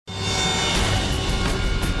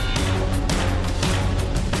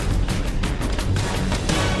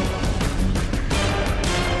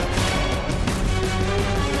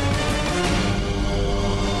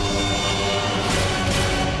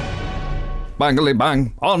bangly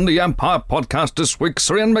bang. On the Empire podcast this week,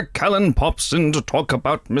 Sir Ian McKellen pops in to talk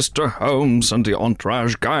about Mr. Holmes, and the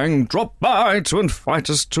Entourage gang drop by to invite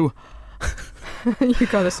us to... You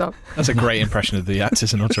gotta stop. That's a great impression of the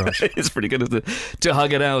actors in Entourage. It's pretty good, isn't it? To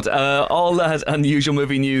hug it out. All that unusual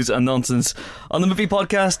movie news and nonsense on the movie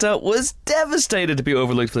podcast was devastated to be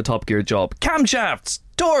overlooked for the Top Gear job. Camshafts,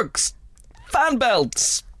 torques, fan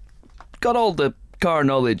belts. Got all the car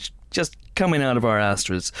knowledge just coming out of our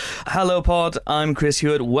Astras. Hello, pod. I'm Chris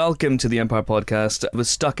Hewitt. Welcome to the Empire Podcast. I was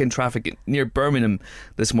stuck in traffic near Birmingham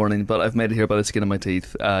this morning, but I've made it here by the skin of my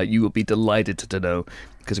teeth. You will be delighted to know,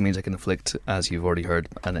 because it means I can inflict, as you've already heard,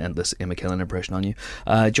 an endless Ian McKellen impression on you.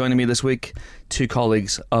 Joining me this week, two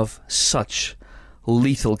colleagues of such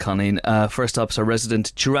lethal cunning. First up's our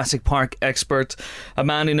resident Jurassic Park expert, a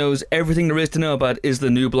man who knows everything there is to know about Isla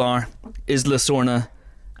Nublar, Isla Sorna,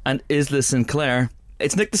 and Isla Sinclair.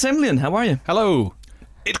 It's Nick the Simlian. How are you? Hello.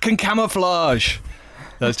 It can camouflage.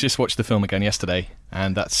 Let's just watch the film again yesterday,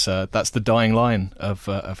 and that's the dying line of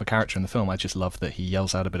a character in the film. I just love that he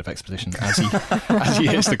yells out a bit of exposition as he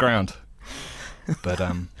hits the ground. But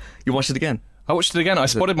You watched it again? I watched it again. I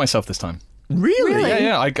spotted myself this time. Really?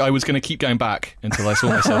 Yeah. I was going to keep going back until I saw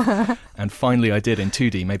myself, and finally I did in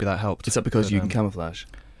 2D. Maybe that helped. Is that because you can camouflage?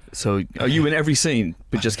 So are you in every scene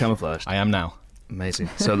but just camouflaged? I am now. Amazing.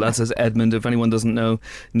 So that's as Edmund. If anyone doesn't know,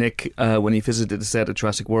 Nick, when he visited the set of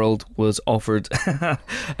Jurassic World, was offered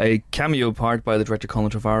a cameo part by the director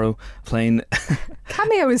Colin Trevorrow playing...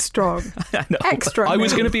 Cameo is strong. I know. Extra. I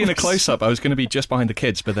was going to be in a close-up. I was going to be just behind the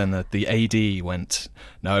kids, but then the AD went,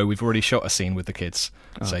 no, we've already shot a scene with the kids,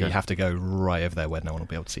 so you have to go right over there where no one will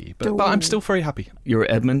be able to see you. But I'm still very happy.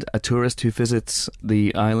 You're Edmund, a tourist who visits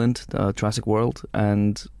the island, Jurassic World,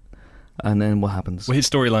 and then what happens? Well, his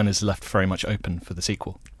storyline is left very much open for the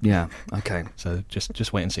sequel. Yeah, okay. So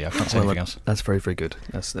just wait and see. I can't say anything else. That's very, very good.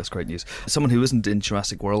 That's great news. Someone who isn't in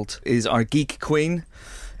Jurassic World is our geek queen,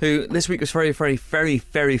 who this week was very, very, very,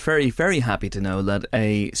 very, very, very happy to know that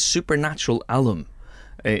a Supernatural alum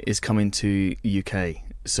is coming to UK.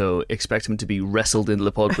 So expect him to be wrestled into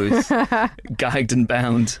the pod booth, gagged and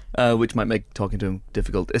bound, which might make talking to him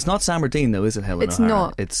difficult. It's not Sam or Dean, though, is it, Helen It's O'Hara?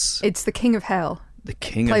 not. It's the King of Hell. The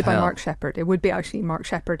King Played of Hell. by Mark Sheppard. It would be actually Mark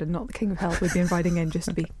Sheppard and not the King of Hell we'd be inviting in, just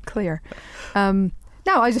to be clear. No,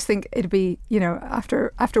 I just think it'd be,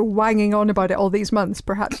 after wanging on about it all these months,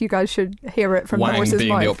 perhaps you guys should hear it from the horse's being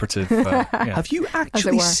mouth. the operative. Yeah. Have you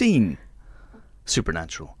actually seen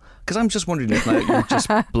Supernatural? Because I'm just wondering if you're just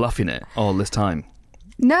bluffing it all this time.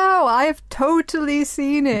 No, I have totally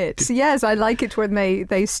seen it. Yes, I like it when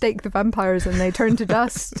they stake the vampires and they turn to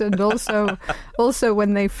dust, and also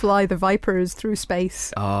when they fly the vipers through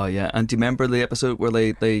space. Oh, yeah. And do you remember the episode where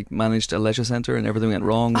they managed a leisure centre and everything went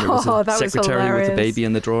wrong? There was a that was secretary hilarious. with the baby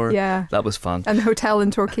in the drawer. Yeah. That was fun. And the hotel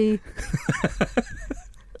in Torquay.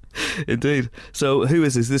 Indeed. So who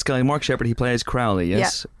is this? This guy, Mark Sheppard, he plays Crowley,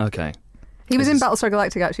 yes? Yeah. Okay. He was in Battlestar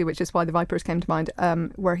Galactica, actually, which is why the Vipers came to mind,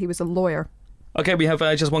 where he was a lawyer. Okay, we have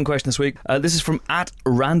just one question this week. This is from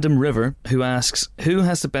 @RandomRiver, who asks, who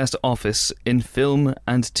has the best office in film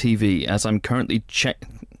and TV, as I'm currently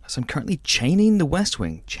chaining the West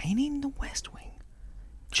Wing. Chaining the West Wing?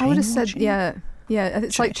 I would have said, yeah,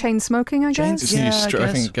 it's like chain smoking, I guess.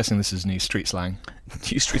 It's guessing this is new street slang.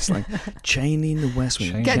 New street slang. Chaining the West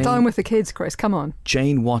Wing. Get down with the kids, Chris, come on.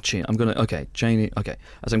 Chaining. Okay.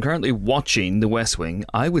 As I'm currently watching the West Wing,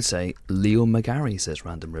 I would say Leo McGarry, says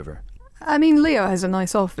Random River. I mean, Leo has a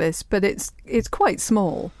nice office, but it's quite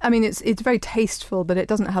small. I mean, it's very tasteful, but it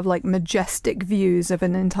doesn't have like majestic views of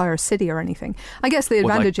an entire city or anything. I guess the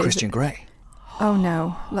advantage is Christian Grey. Oh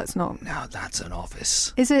no, let's not. No, that's an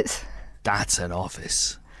office. Is it? That's an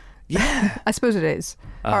office. Yeah. I suppose it is.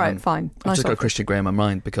 All right, fine. I've just got Christian Grey in my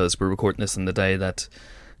mind because we're recording this on the day that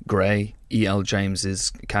Grey, E.L.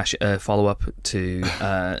 James's follow-up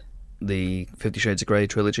to the 50 Shades of Grey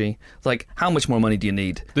trilogy. Like, how much more money do you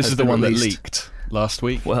need? This is the one that leaked last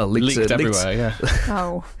week. Well, leaked everywhere, yeah.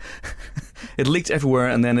 Oh. It leaked everywhere,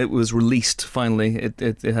 and then it was released. Finally,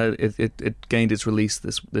 it gained its release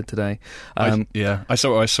today. I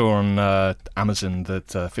saw on Amazon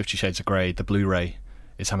that 50 Shades of Grey, the Blu-ray,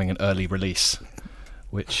 is having an early release,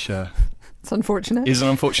 which it's unfortunate. Is an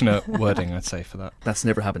unfortunate wording, I'd say, for that. That's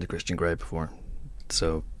never happened to Christian Grey before,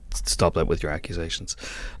 so stop that with your accusations.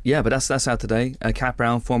 Yeah, but that's out today. Kat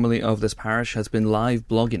Brown, formerly of this parish, has been live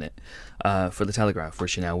blogging it for The Telegraph, where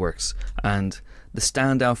she now works. And the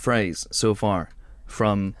standout phrase so far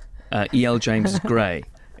from E.L. James Grey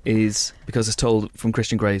is, because it's told from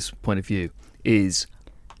Christian Grey's point of view, is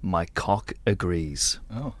 "My cock agrees."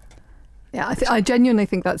 Oh. Yeah, I genuinely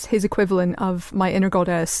think that's his equivalent of "My inner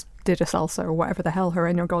goddess did a salsa or whatever the hell her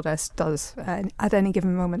inner goddess does at any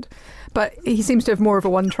given moment. But he seems to have more of a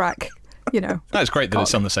one-track, That's great that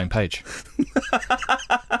it's on the same page.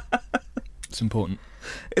 It's important.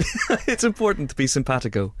 It's important to be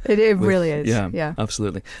simpatico. It really is. Yeah,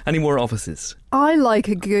 absolutely. Any more offices? I like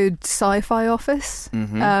a good sci-fi office.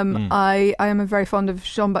 I am very fond of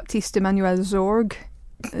Jean-Baptiste Emmanuel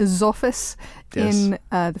Zorg's office in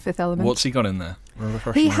The Fifth Element. What's he got in there?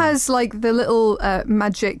 He has like the little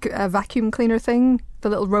magic vacuum cleaner thing, the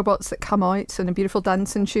little robots that come out and a beautiful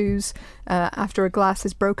dancing shoes after a glass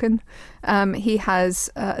is broken. He has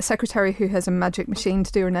a secretary who has a magic machine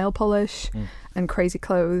to do her nail polish, and Crazy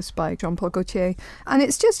Clothes by Jean-Paul Gaultier. And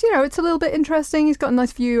it's just, it's a little bit interesting. He's got a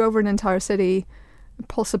nice view over an entire city,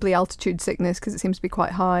 possibly altitude sickness because it seems to be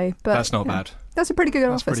quite high. But that's not bad. That's a pretty good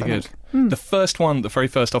office. That's pretty good. The very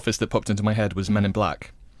first office that popped into my head was Men in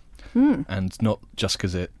Black. And not just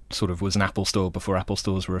because it sort of was an Apple store before Apple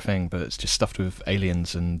stores were a thing, but it's just stuffed with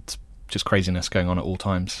aliens and just craziness going on at all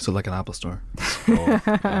times. So like an Apple store.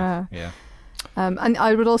 Yeah. And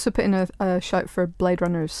I would also put in a shout for Blade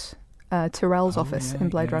Runner's Tyrell's office in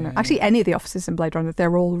Blade Runner. Actually, any of the offices in Blade Runner,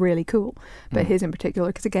 they're all really cool. But his in particular,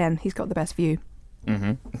 because again, he's got the best view.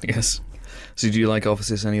 Yes. So do you like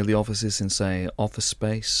offices, any of the offices in, say, Office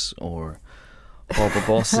Space or Horrible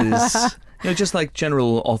Bosses? Just like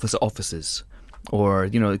general offices, or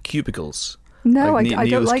cubicles. No, like I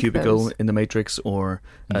don't like cubicle those. in The Matrix, or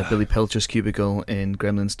Billy Pilcher's cubicle in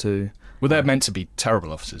Gremlins 2. Well, they're meant to be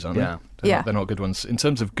terrible offices, aren't they? They're not good ones. In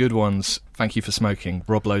terms of good ones, Thank You for Smoking.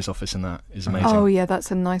 Rob Lowe's office in that is amazing. Oh yeah, that's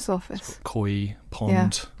a nice office. Koi,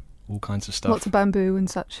 pond, all kinds of stuff. Lots of bamboo and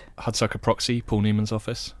such. Hudsucker Proxy, Paul Newman's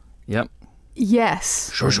office. Yep.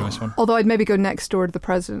 Yes. Sure. Nice one. Although I'd maybe go next door to the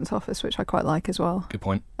president's office, which I quite like as well. Good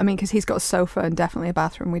point. I mean, because he's got a sofa and definitely a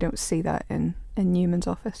bathroom. We don't see that in Newman's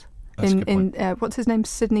office. That's a good point. What's his name?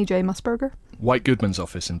 Sidney J. Musburger? White Goodman's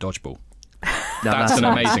office in Dodgeball. That's an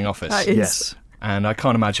amazing office. That is. Yes. And I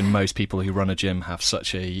can't imagine most people who run a gym have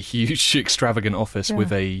such a huge, extravagant office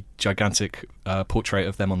with a gigantic portrait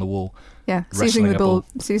of them on the wall. Yeah, seizing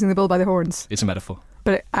the bull by the horns. It's a metaphor.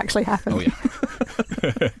 But it actually happened. Oh,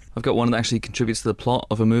 yeah. I've got one that actually contributes to the plot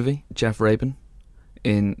of a movie, Jeff Rabin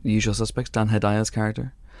in Usual Suspects, Dan Hedaya's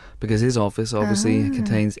character, because his office obviously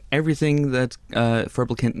contains everything that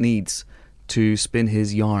Fergal Kent needs to spin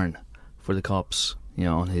his yarn for the cops,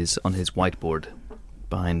 on his whiteboard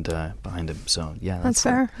behind him. So yeah, that's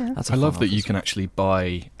fair. I love that you can actually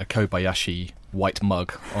buy a Kobayashi white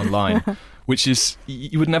mug online, which is,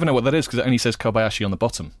 you would never know what that is because it only says Kobayashi on the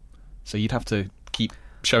bottom. So you'd have to keep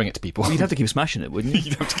showing it to people. You'd have to keep smashing it, wouldn't you?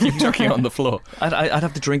 You'd have to keep chucking it on the floor. I'd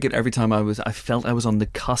have to drink it every time I felt I was on the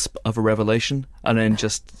cusp of a revelation, and then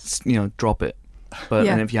just drop it. But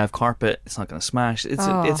and if you have carpet, it's not going to smash.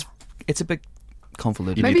 It's a bit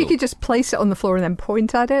convoluted. Maybe you could just place it on the floor and then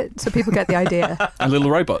point at it so people get the idea. And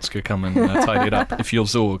little robots could come and tidy it up if you're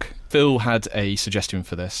Zorg. Phil had a suggestion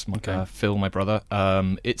for this. Phil, my brother.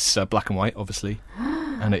 It's black and white, obviously.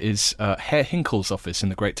 And it is Herr Hinkle's office in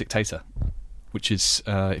The Great Dictator, which is,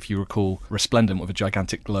 if you recall, resplendent with a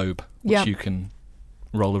gigantic globe, which you can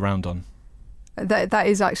roll around on. That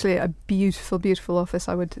is actually a beautiful, beautiful office.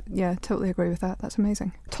 I would, totally agree with that. That's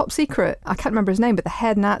amazing. Top secret, I can't remember his name, but the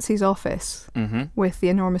head Nazi's office with the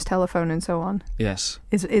enormous telephone and so on. Yes.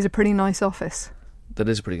 Is a pretty nice office. That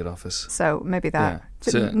is a pretty good office. So maybe that. Yeah.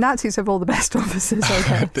 So, Nazis have all the best offices, I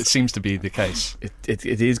guess. That seems to be the case. It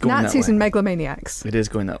is going Nazis that way. and megalomaniacs. It is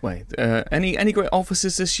going that way. Any great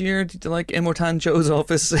offices this year? Did you like Immortan Joe's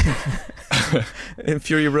office in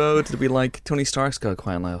Fury Road? Did we like Tony Stark's got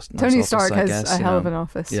quite a nice Tony office, Stark I has guess, a hell of an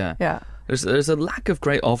office. Yeah. There's a lack of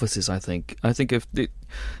great offices. I think if I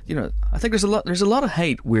think there's a lot of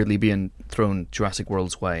hate weirdly being thrown Jurassic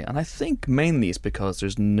World's way, and I think mainly it's because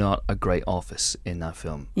there's not a great office in that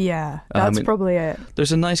film. Yeah, that's probably it.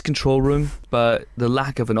 There's a nice control room, but the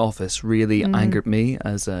lack of an office really angered me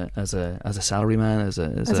as a salaryman, as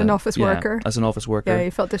an office worker. As an office worker, yeah,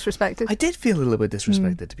 you felt disrespected. I did feel a little bit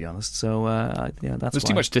disrespected, to be honest. So that's there's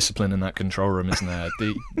too much discipline in that control room, isn't there?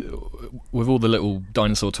 With all the little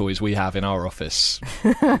dinosaur toys we have in our office,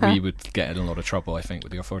 we would get in a lot of trouble, I think,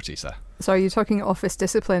 with the authorities there. So you're talking office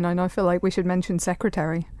discipline, and I feel like we should mention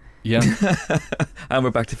secretary. Yeah. And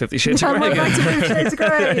we're back to 50 Shades of Grey.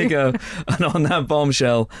 There you go. And on that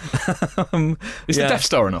bombshell, is the Death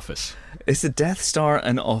Star an office? It's the Death Star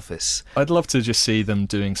an office. I'd love to just see them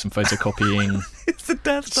doing some photocopying. It's the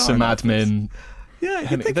Death Star. Some admin.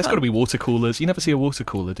 Yeah, there's got to be water coolers. You never see a water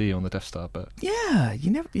cooler, do you, on the Death Star? But yeah,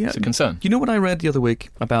 you never. Yeah, it's a concern. You know what I read the other week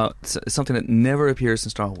about something that never appears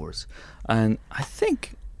in Star Wars, and I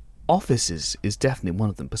think offices is definitely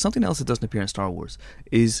one of them. But something else that doesn't appear in Star Wars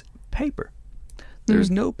is paper. There's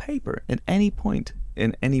no paper at any point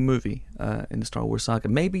in any movie in the Star Wars saga.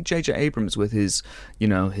 Maybe J.J. Abrams, with his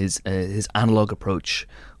analog approach,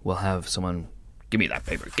 will have someone, give me that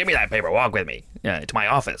paper, walk with me to my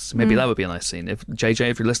office. Maybe that would be a nice scene. If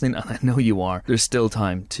JJ, if you're listening, and I know you are, there's still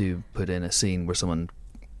time to put in a scene where someone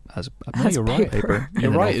has you're right. paper.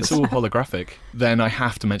 You're right. It's all holographic. Then I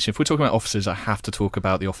have to mention, if we're talking about offices, I have to talk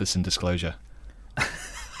about The Office in Disclosure.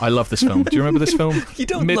 I love this film. Do you remember this film? You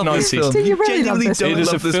don't love this film. Do you really love this film? It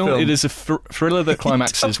is a film. It is a thriller that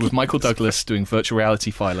climaxes with Michael Douglas doing virtual reality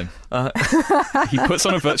filing. He puts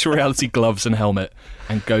on a virtual reality gloves and helmet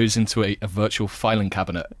and goes into a virtual filing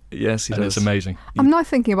cabinet. Yes, he does. It's amazing. I'm now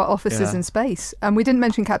thinking about offices in space. And we didn't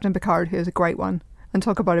mention Captain Picard, who is a great one. And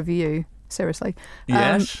talk about a view, seriously.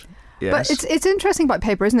 Yes. But it's interesting about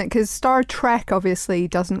paper, isn't it? Because Star Trek obviously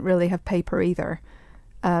doesn't really have paper either.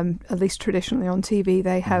 At least traditionally on TV,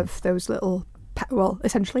 they have those little,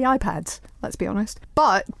 essentially iPads, let's be honest.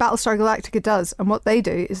 But Battlestar Galactica does, and what they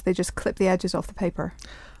do is they just clip the edges off the paper.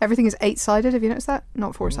 Everything is 8-sided, have you noticed that?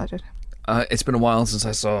 Not 4-sided. It's been a while since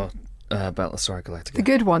I saw Battlestar Galactica. The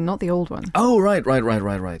good one, not the old one. Oh, right. We're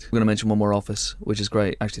going to mention one more Office, which is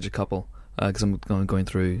great. Actually, just a couple. Because I'm going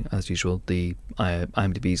through, as usual, the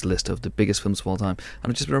IMDb's list of the biggest films of all time.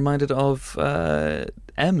 And I've just been reminded of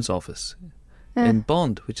M's Office. In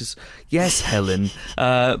Bond, which is, yes, Helen,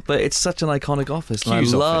 but it's such an iconic office.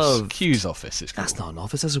 Q's office. That's not an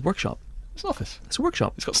office, that's a workshop. It's an office. It's a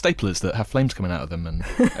workshop. It's got staplers that have flames coming out of them and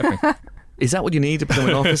everything. Is that what you need to become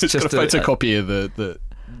an office? It's just got a photocopier that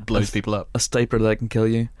blows people up. A stapler that can kill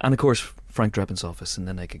you. And of course, Frank Drebin's office and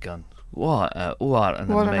the Naked Gun. What an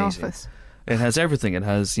amazing office. It has everything. It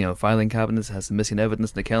has, filing cabinets. It has the missing evidence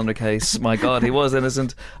in the Kellner case. My God, he was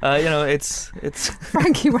innocent. It's.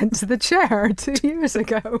 Frankie went to the chair 2 years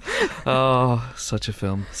ago. Oh, such a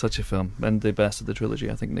film, and the best of the trilogy.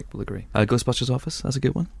 I think Nick will agree. Ghostbusters Office. That's a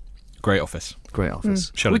good one. Great office.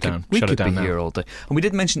 Shut it down. We could be here all day. And we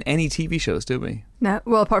didn't mention any TV shows, did we? No.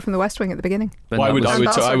 Well, apart from The West Wing at the beginning. Well, I would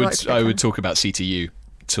talk about CTU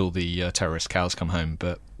till the terrorist cows come home,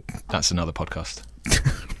 but that's another podcast.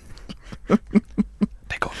 They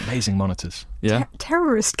got amazing monitors. Yeah.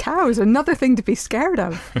 Terrorist cows, another thing to be scared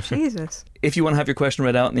of. Jesus. If you want to have your question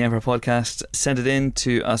read out in the Empire Podcast, send it in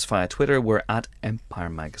to us via Twitter. We're at Empire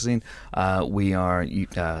Magazine. We are.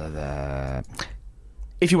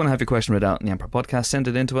 If you want to have your question read out in the Empire Podcast, send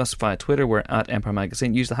it in to us via Twitter. We're at Empire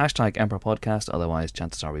Magazine. Use the hashtag Empire Podcast. Otherwise,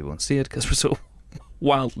 chances are we won't see it because we're so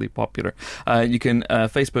wildly popular. You can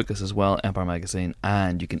Facebook us as well, Empire Magazine,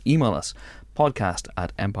 and you can email us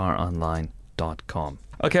podcast@empireonline.com.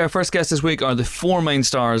 Okay, our first guests this week are the four main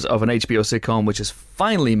stars of an HBO sitcom which has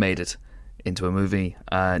finally made it into a movie.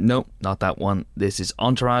 No, not that one. This is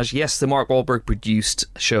Entourage. Yes, the Mark Wahlberg produced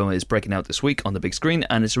show is breaking out this week on the big screen,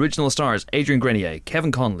 and its original stars Adrian Grenier,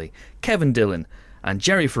 Kevin Connolly, Kevin Dillon, and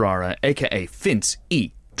Jerry Ferrara, aka Vince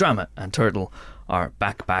E. Drama and Turtle, are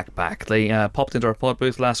back. They popped into our pod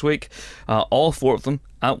booth last week. All four of them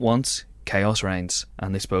at once. Chaos reigns,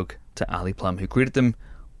 and they spoke to Ali Plum, who greeted them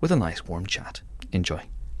with a nice warm chat. Enjoy.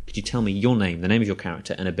 Could you tell me your name, the name of your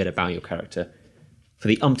character, and a bit about your character for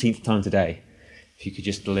the umpteenth time today? If you could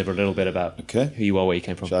just deliver a little bit about who you are, where you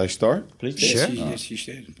came from. Shall I start? Please do. Sure. Yes, you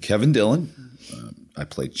should. Kevin Dillon. I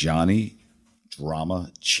play Johnny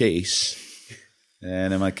Drama Chase.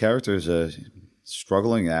 And my character is a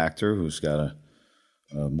struggling actor who's got a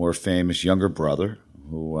more famous younger brother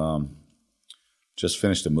who just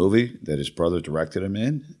finished a movie that his brother directed him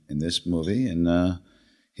in this movie. And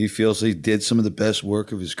he feels he did some of the best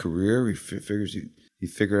work of his career. He figures he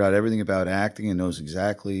figured out everything about acting and knows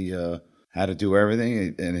exactly how to do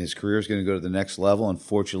everything. And his career is going to go to the next level.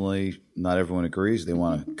 Unfortunately, not everyone agrees. They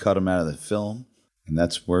want to cut him out of the film. And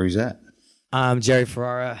that's where he's at. I'm Jerry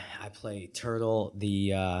Ferrara. I play Turtle,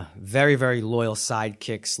 the very, very loyal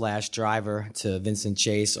sidekick / driver to Vincent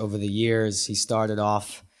Chase. Over the years, he started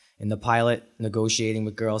off in the pilot negotiating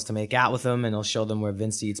with girls to make out with him, and he'll show them where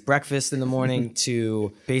Vince eats breakfast in the morning,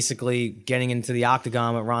 to basically getting into the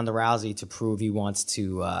octagon with Ronda Rousey to prove he wants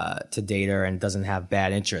to date her and doesn't have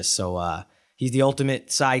bad interests. So he's the ultimate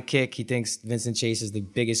sidekick. He thinks Vincent Chase is the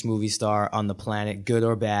biggest movie star on the planet, good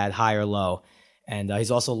or bad, high or low. And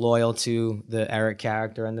he's also loyal to the Eric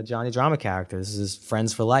character and the Johnny Drama character. This is his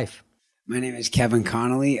friends for life. My name is Kevin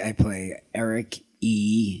Connolly. I play Eric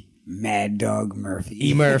E. Mad Dog Murphy.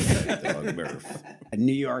 E-Murph. Dog Murph. A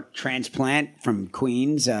New York transplant from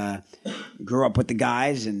Queens. Grew up with the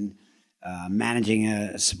guys and managing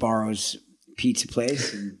a Sbarro's pizza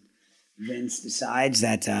place. And Vince decides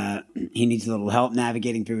that he needs a little help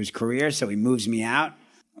navigating through his career, so he moves me out.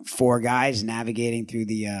 Four guys navigating through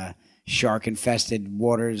the shark-infested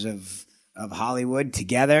waters of Hollywood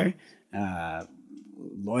together.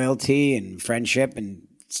 Loyalty and friendship and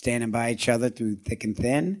standing by each other through thick and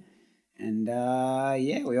thin. And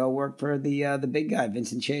we all work for the big guy,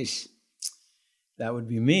 Vincent Chase. That would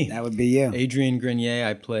be me. That would be you. Adrian Grenier.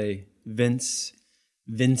 I play Vincent,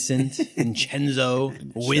 Vincenzo,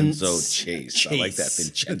 Vincenzo Chase. I like that,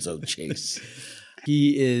 Vincenzo Chase.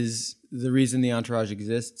 He is the reason the Entourage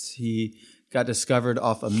exists. He got discovered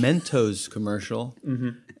off a Mentos commercial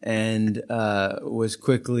and was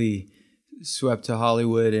quickly swept to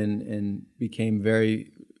Hollywood and became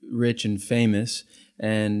very rich and famous,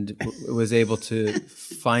 and was able to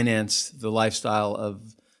finance the lifestyle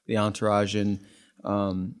of the Entourage. And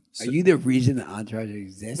are you the reason the Entourage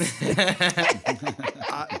exists?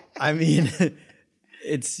 I mean,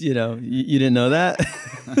 it's, you didn't know that?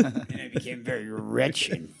 And I became very rich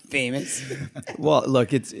and famous. Well, look,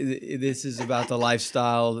 this is about the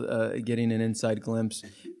lifestyle, getting an inside glimpse,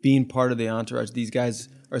 being part of the Entourage. These guys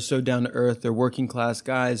are so down to earth. They're working class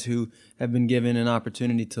guys who have been given an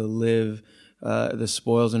opportunity to live the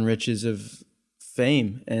spoils and riches of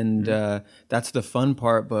fame, and that's the fun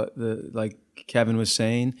part. But like Kevin was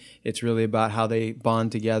saying, it's really about how they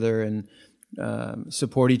bond together and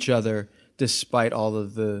support each other despite all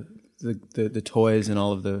of the toys and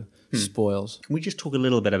all of the spoils. Can we just talk a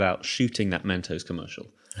little bit about shooting that Mentos commercial?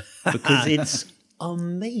 Because it's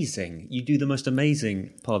amazing. You do the most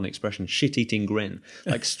amazing, pardon the expression, shit-eating grin.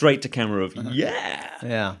 Like straight to camera of,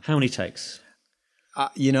 Yeah. How many takes?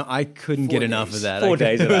 I couldn't get enough of that. 4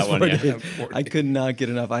 days of that one, yeah. I could not get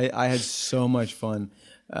enough. I had so much fun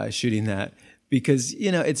shooting that because,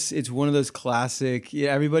 it's one of those classic,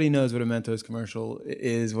 everybody knows what a Mentos commercial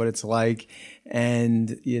is, what it's like.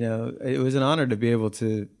 And, it was an honor to be able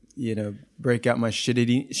to, break out my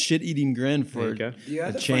shit-eating grin for The other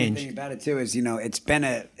a funny change. thing about it too is, it's been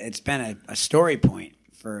a story point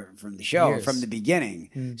from the show from the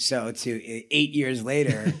beginning. So to 8 years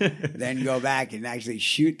later, then go back and actually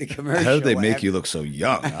shoot the commercial. How did they make you look so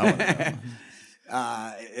young? I want to know.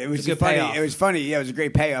 It was funny. payoff. It was funny. Yeah, it was a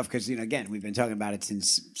great payoff because again, we've been talking about it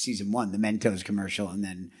since season 1, the Mentos commercial, and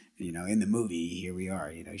then in the movie, here we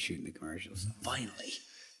are, shooting the commercial. So finally.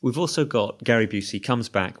 We've also got Gary Busey comes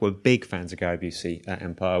back. We're big fans of Gary Busey at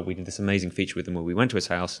Empire. We did this amazing feature with him where we went to his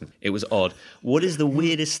house and it was odd. What is the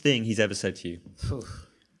weirdest thing he's ever said to you?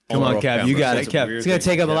 Come on, Kev. You got it, Kev. It's going to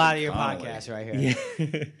take up a lot of your podcast right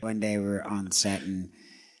here. One day we were on set and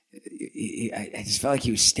I just felt like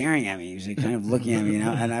he was staring at me. He was like kind of looking at me,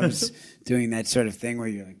 and I was doing that sort of thing where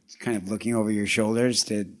you're like kind of looking over your shoulders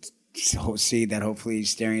to see that hopefully he's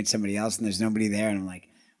staring at somebody else and there's nobody there. And I'm like,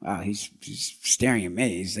 wow, he's staring at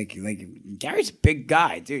me. He's like Gary's a big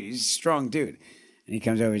guy, dude. He's a strong dude. And he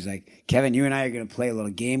comes over. He's like, Kevin, you and I are going to play a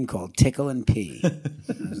little game called Tickle and Pee. I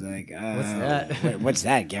was like, What's that? What's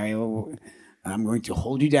that, Gary? Well, I'm going to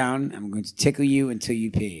hold you down. I'm going to tickle you until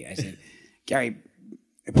you pee. I said, Gary,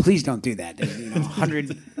 please don't do that. There's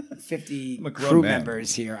 150 crew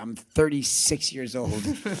members here. I'm 36 years old.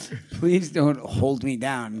 Please don't hold me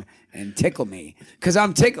down and tickle me because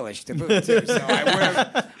I'm ticklish to boot too. So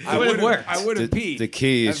I would have peed. The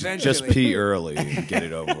key is eventually. just pee early and get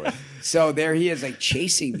it over with. So there he is, like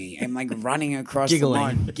chasing me. I'm like running across the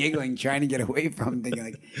lawn, giggling, trying to get away from him, thinking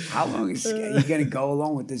like, how long is he going to go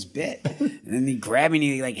along with this bit? And then he grabbed me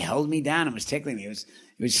and he like held me down and was tickling me. It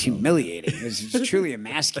was humiliating. It was truly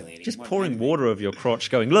emasculating. Just pouring water over your crotch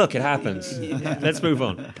going, look, it happens. Let's move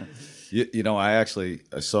on. I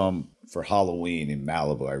saw him for Halloween in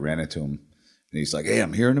Malibu. I ran into him and he's like, hey,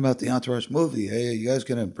 I'm hearing about the Entourage movie. Hey, you guys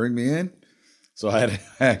going to bring me in? So I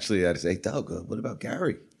had to say, Doug, what about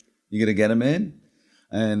Gary? You going to get him in?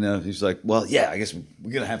 And he's like, well, yeah, I guess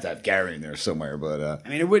we're going to have Gary in there somewhere. But I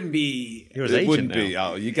mean, it wouldn't be. You're his it agent wouldn't now. be.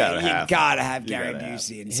 Oh, you got to have. You got to have Gary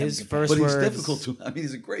Busey in His some first But he's words. difficult to. I mean,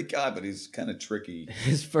 he's a great guy, but he's kind of tricky.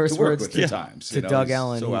 His first to work words with at times. to Doug he's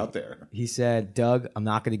Allen. so out there. He said, "Doug, I'm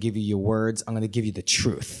not going to give you your words. I'm going to give you the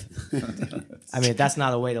truth." I mean, that's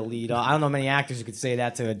not a way to lead. I don't know many actors who could say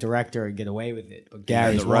that to a director and get away with it, but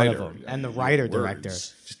Gary's the one of writer. them, and the writer director.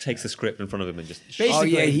 Just takes the script in front of him and just... Oh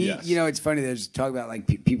yeah, yes. it's funny. There's talk about like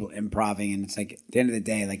people improving, and it's like at the end of the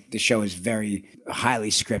day, like the show is very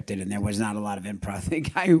highly scripted, and there was not a lot of improv. The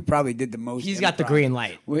guy who probably did the most, He's got the improv green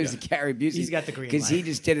light. was Gary Busey. He's got the green because light. he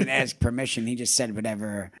just didn't ask permission. He just said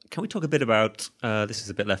whatever. Can we talk a bit about, this is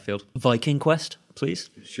a bit left field, Viking Quest, please?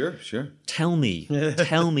 Sure. Tell me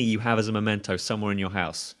you have as a memento somewhere in your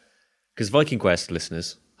house. Because Viking Quest,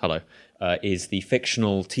 listeners, hello, is the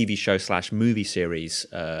fictional TV show / movie series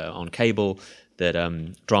on cable that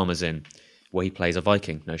Drama's in, where he plays a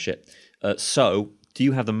Viking. No shit. So, Do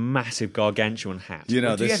you have the massive gargantuan hat? You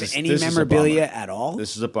know, Do you have any this is a memorabilia bummer. at all?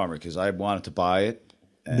 This is a bummer because I wanted to buy it.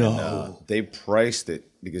 And, they priced it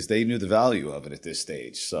because they knew the value of it at this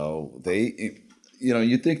stage. So they, you know,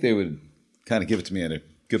 you'd think they would kind of give it to me at a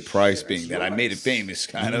good price, being that I made it famous,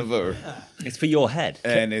 kind of. Or It's for your head.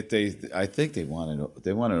 and I think they wanted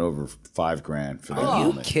over $5,000 for that. Are you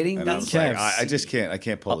helmet. kidding And me? I was like, I just can't. I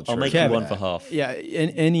can't pull the I'll trigger. make you Kevin. one for half. Yeah,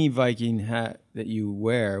 any Viking hat that you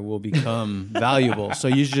wear will become valuable. So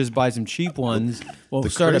you should just buy some cheap ones. We'll The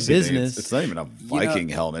start a crazy thing, business. it's not even a Viking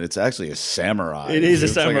helmet. It's actually a samurai. It is a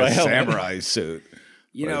It's like samurai helmet. samurai suit.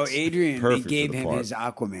 You But know, it's Adrian, they perfect for gave the him part. his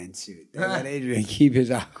Aquaman suit. They let Adrian keep his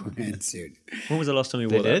Aquaman suit. When was the last time you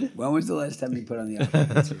wore that? When was the last time you put on the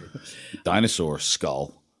Aquaman suit? Dinosaur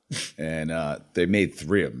skull, and they made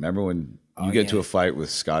 3 of them. Remember when you get into a fight with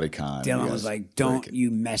Scotty Khan? you Dylan guys was like, break "Don't it.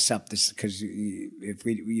 you mess up this because if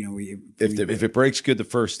we, you know, If it breaks good the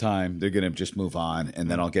first time, they're going to just move on,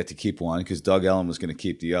 and then I'll get to keep one because Doug Ellen was going to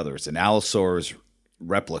keep the other. It's an Allosaurus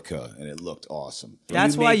replica, and it looked awesome.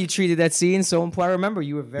 That's why you treated that scene so important. I remember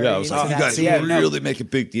you were very Yeah, I was into like, you that guys scene. really make a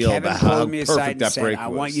big deal Kevin about how pulled me aside perfect and that said, break "I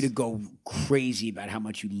was. want you to go crazy about how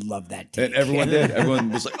much you love that take." And everyone did. Everyone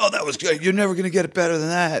was like, "Oh, that was good. You're never going to get it better than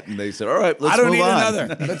that." And they said, "All right, let's I don't move need on."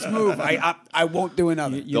 another. Let's move. I won't do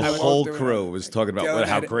another. The I won't whole do crew another. was talking about Dylan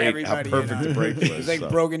how had great, how everybody perfect in the break was. It was like so.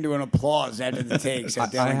 broke into an applause after the take. So Dylan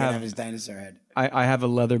could have- have his dinosaur head. I have a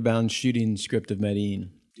leather-bound shooting script of Medellin.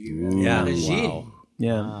 Yeah, Wow.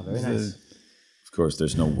 Yeah, very nice. Of course,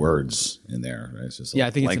 there's no words in there. Right? It's just Yeah, I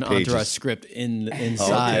think it's an blank pages. Entourage script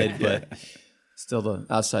inside, yeah. but still the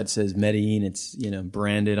outside says Medellin. It's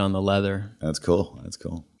branded on the leather. That's cool. That's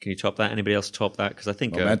cool. Can you top that? Anybody else top that? Because I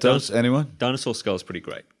think Mementos, anyone? Dinosaur Skull is pretty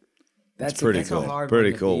great. That's Pretty a cool. hard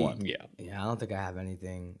Pretty one to cool beat. one. Yeah. Yeah, I don't think I have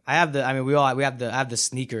anything. I have the. I mean, I have the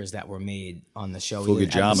sneakers that were made on the show. We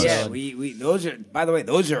did an Fukujamas. Yeah, episode- we those are. By the way,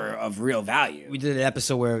 those are of real value. We did an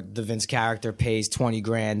episode where the Vince character pays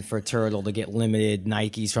 $20,000 for Turtle to get limited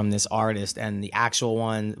Nikes from this artist, and the actual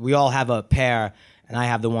one, we all have a pair, and I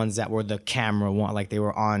have the ones that were the camera one, like they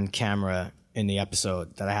were on camera in the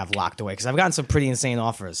episode that I have locked away because I've gotten some pretty insane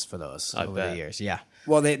offers for those over bet. the years. Yeah,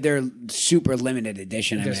 Well, they're super limited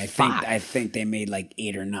edition. I mean, There's I five. think they made like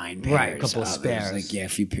 8 or 9 pairs. Right, a couple of There's spares. like a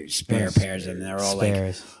few spare pairs, and they're all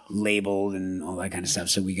Spares. like labeled and all that kind of stuff.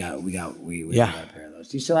 So we got Yeah. a pair of those.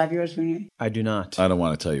 Do you still have yours, Vinny? I do not. I don't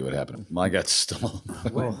want to tell you what happened. Mine got stolen.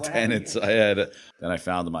 Tenants. I had. Then I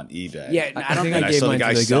found them on eBay. Yeah, I don't think think I And I gave saw the mine to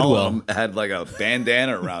guy the selling Goodwill. them had like a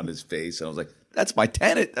bandana around his face, and I was like, "That's my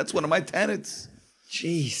tenant. That's one of my tenants.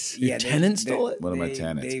 jeez, Your tenant stole it? One of my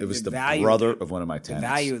tenants. It was the value- brother of one of my The tenants."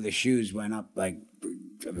 value of the shoes went up like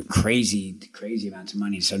crazy amounts of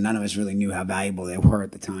money. So none of us really knew how valuable they were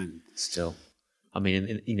at the time. Still, I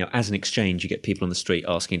mean, as an exchange, you get people on the street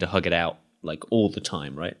asking to hug it out like all the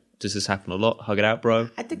time, right? Does this happen a lot? Hug it out, bro.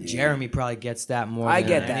 I think Jeremy probably gets that more. I than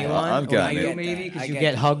get that. anyone. I've Or gotten you it. maybe I because you get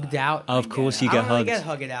get that. hugged out. Of course, you I get don't really hugged. get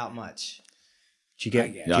hugged out much. Do you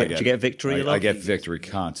get? Yeah, do you get victory? a lot? I get victory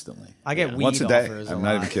constantly. I get weed once a day. offers. I'm a not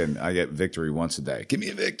lot. even kidding. I get victory once a day. Give me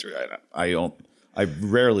a victory. I don't. I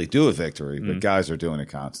rarely do a victory, but guys are doing it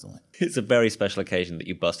constantly. It's a very special occasion that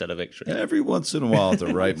you bust out a victory. Every once in a while, at the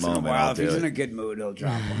right moment, Well, I'll if do he's in a it. good mood, he'll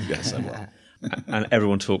drop one. Yes, I will. And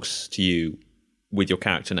everyone talks to you with your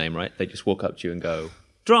character name, right? They just walk up to you and go,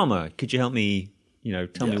 "Drama, could you help me?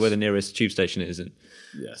 Tell me Yes. where the nearest tube station is." And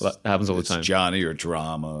Yes, well, that happens all the It's time. Johnny or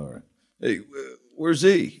Drama or hey, where's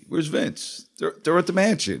he? Where's Vince? They're at the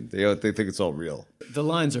mansion. They think it's all real. The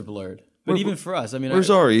lines are blurred. But even for us, I mean, Where's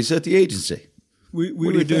Ari? He's at the agency. we What do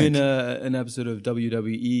were you doing think? an episode of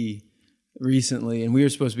WWE recently, and we were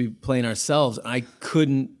supposed to be playing ourselves. I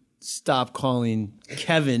couldn't stop calling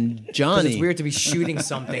Kevin 'Cause Johnny. it's weird to be shooting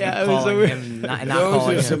something Yeah, and it was so calling weird. him not, and not Those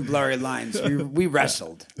calling are him. some blurry lines. We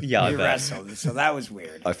wrestled. Yeah, I we bet. wrestled. So that was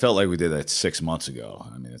weird. I felt like we did that 6 months ago.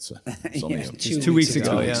 I mean, it's only Yeah, it's 2 weeks weeks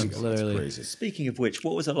ago, ago. yeah, It's literally. crazy. Speaking of which,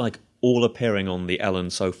 what was it like all appearing on the Ellen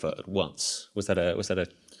sofa at once? Was that a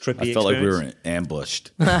trippy I felt like we were experience?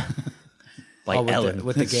 ambushed. By with Ellen. the,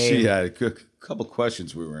 with the game. She had a couple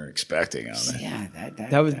questions we weren't expecting on that. Yeah,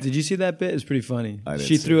 That was. Did you see that bit? It was pretty funny. I didn't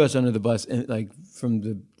She see threw us under the bus, and like from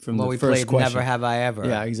the Well, we first played question. Never Have I Ever.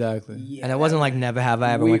 Yeah, exactly. And it wasn't like Never Have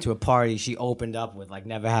I Ever went to a party. She opened up with like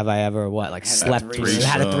Never Have I Ever what? Like slept threesome.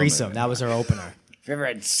 had a threesome. That was her opener. If you ever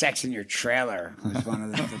had sex in your trailer, was one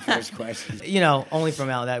of the first questions. Only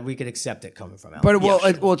from Ellen that we could accept it coming from Ellen.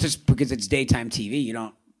 But well, just because it's daytime TV, you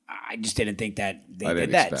don't. I just didn't think that they I did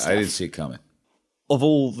didn't that. expect. stuff. I didn't see it coming. Of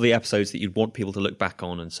all the episodes that you'd want people to look back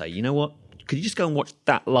on and say, you know what? Could you just go and watch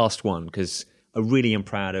that last one? Because I really am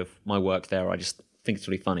proud of my work there. I just think it's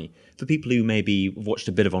really funny. For people who maybe watched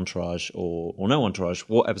a bit of Entourage or no Entourage,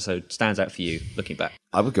 what episode stands out for you looking back?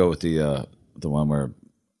 I would go with the one where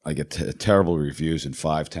I get terrible reviews in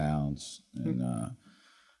 5 towns, and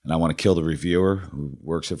I want to kill the reviewer who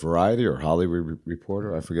works at Variety or Hollywood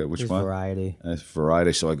Reporter. I forget which one. Variety. It's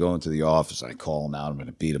Variety. So I go into the office and I call him out. I'm going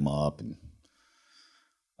to beat him up, and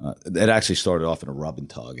it actually started off in a rub and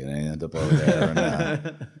tug, and I end up over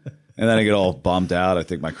there. And then I get all bummed out. I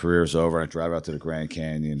think my career's over. I drive out to the Grand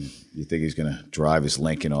Canyon. You think he's going to drive his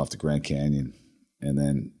Lincoln off the Grand Canyon, and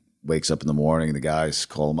then wakes up in the morning, and the guys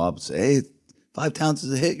call him up and say, "Hey, 5 Towns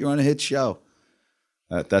is a hit. You're on a hit show."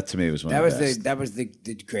 That to me was one of the best. That was the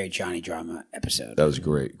great Johnny Drama episode. That was a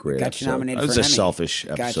great Got you episode. nominated It was for a an Emmy. selfish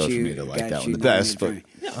episode for me to like that one the best. But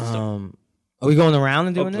Are we going around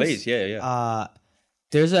and doing this? Please, yeah.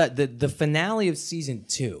 There's the finale of season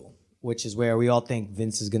 2, which is where we all think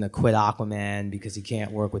Vince is going to quit Aquaman because he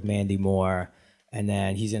can't work with Mandy Moore. And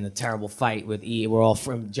then he's in a terrible fight with E. We're all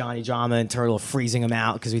from Johnny Drama and Turtle freezing him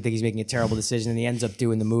out because we think he's making a terrible decision. And he ends up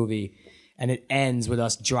doing the movie. And it ends with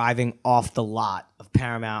us driving off the lot of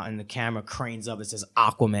Paramount, and the camera cranes up. It says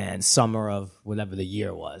Aquaman, summer of whatever the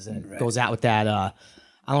year was. And it goes out with that. I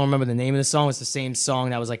don't remember the name of the song. It's the same song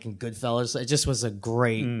that was like in Goodfellas. It just was a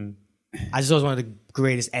great... I just thought it was one of the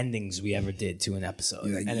greatest endings we ever did to an episode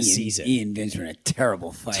and a season. Ian and Vince were in a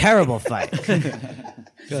terrible fight. Terrible fight. We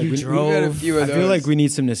got a few of those. I feel like we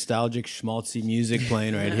need some nostalgic schmaltzy music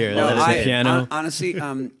playing right here. No, the piano. Honestly,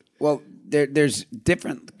 well, there's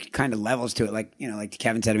different kind of levels to it. Like like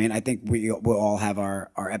Kevin said. I mean, I think we'll all have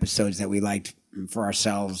our episodes that we liked for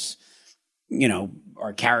ourselves.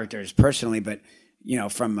 Our characters personally, but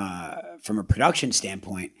from a production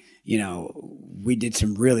standpoint, we did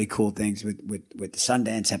some really cool things with the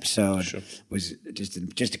Sundance episode. Sure. Was just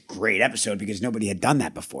a great episode because nobody had done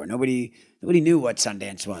that before. Nobody knew what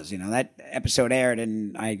Sundance was. That episode aired,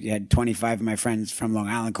 and I had 25 of my friends from Long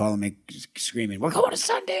Island calling me screaming, "We're going to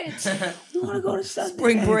Sundance! We want to go to Sundance!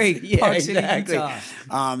 Spring break, yeah, Park City, exactly."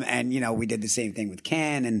 Utah. And we did the same thing with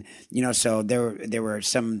Cannes, and so there were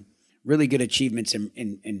some really good achievements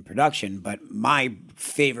in production, but my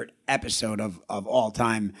favorite episode of all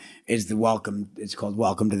time is it's called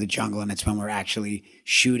Welcome to the Jungle, and it's when we're actually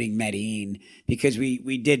shooting Medellin, because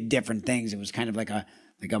we did different things. It was kind of like a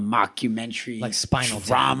mockumentary, like Spinal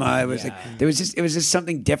drama. Tap. It was it was just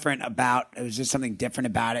something different about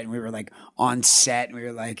it. And we were like on set, and we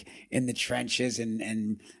were like in the trenches,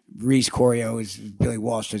 and Reese Corio is Billy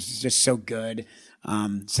Walsh. It's just so good.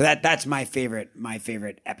 So that's my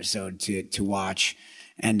favorite episode to watch.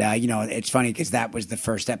 And it's funny because that was the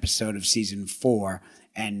first episode of season 4,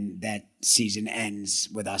 and that season ends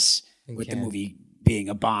with us with the movie being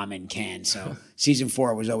a bomb in Cannes. So season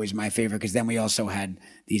 4 was always my favorite, because then we also had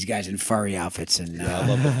these guys in furry outfits, and I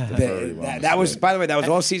love the furry ones. that was, by the way, that was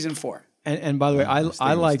all season 4. And by the way,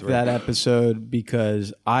 I liked that episode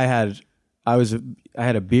because I had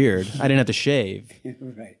a beard. I didn't have to shave.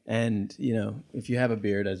 Right. And if you have a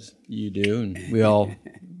beard, as you do, and we all,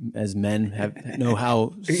 as men, know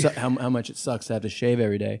how much it sucks to have to shave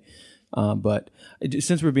every day. But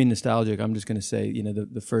since we're being nostalgic, I'm just going to say,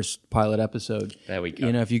 the first pilot episode. There we go.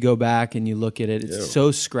 If you go back and you look at it, it's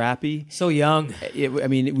so scrappy, So young.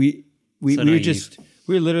 we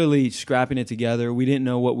were literally scrapping it together. We didn't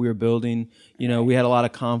know what we were building. We had a lot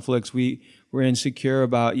of conflicts. We were insecure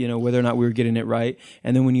about, whether or not we were getting it right.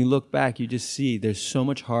 And then when you look back, you just see there's so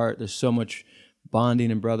much heart, there's so much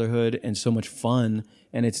bonding and brotherhood, and so much fun.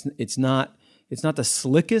 And it's not the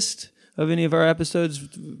slickest of any of our episodes,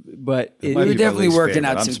 but It might were be my definitely least working favorite.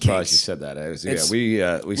 out I'm some surprised kinks. you said that.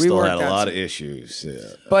 We We still worked had a out lot some- of issues. Yeah.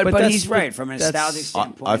 But that's- he's right, from a nostalgic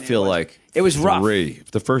standpoint. I feel like it was rough. 3.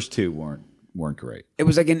 The first 2 weren't great. It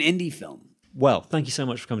was like an indie film. Well, thank you so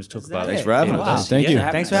much for coming to talk about Thanks it. for having Wow. us. Thank you.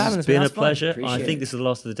 Thanks for having us. It's been man. a That's fun. pleasure. I Appreciate think it. this is the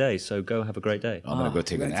last of the day, so go have a great day. I'm gonna go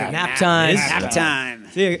take a nap. Nap time. Nap time.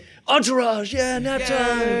 See you. Entourage, yeah, nap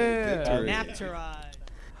time. Nap to ride.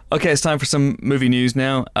 Okay, it's time for some movie news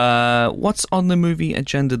now. What's on the movie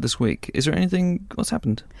agenda this week? Is there anything? What's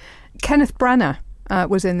happened? Kenneth Branagh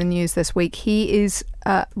was in the news this week. He is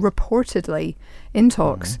reportedly in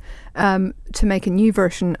talks to make a new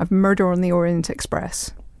version of Murder on the Orient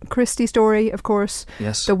Express. Christie story, of course.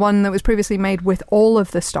 Yes. The one that was previously made with all of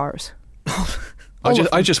the stars.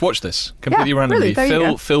 I just watched this completely Yeah, randomly. really, there you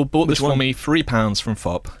go. Phil bought this for one? me, £3 from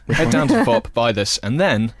FOP. Head down to FOP, buy this, and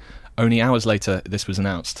then only hours later, this was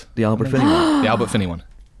announced. The Albert Finney one. The Albert Finney one.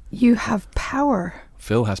 You have power.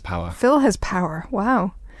 Phil has power. Phil has power.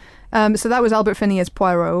 Wow. So that was Albert Finney as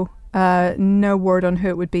Poirot. No word on who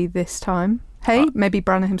it would be this time. Hey, maybe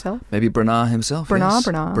Branagh himself. Maybe Branagh himself.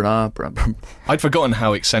 Branagh. I'd forgotten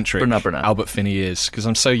how eccentric Branagh. Albert Finney is, because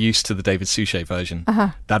I'm so used to the David Suchet version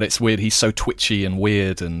that it's weird. He's so twitchy and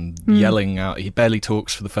weird and yelling out. He barely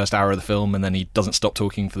talks for the first hour of the film, and then he doesn't stop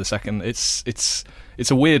talking for the second. It's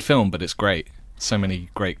a weird film, but it's great. So many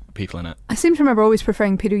great people in it. I seem to remember always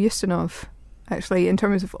preferring Peter Ustinov, actually, in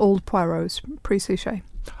terms of old Poirot's pre-Suchet.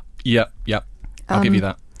 Yep. I'll give you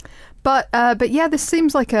that. But yeah, this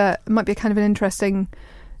seems like might be a kind of an interesting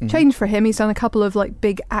change for him. He's done a couple of like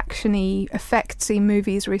big actiony, effectsy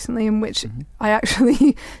movies recently, in which I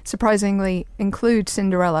actually surprisingly include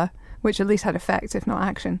Cinderella, which at least had effects, if not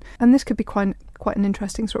action. And this could be quite an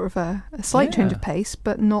interesting sort of a slight change of pace,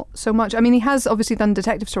 but not so much. I mean, he has obviously done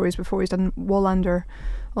detective stories before. He's done Wallander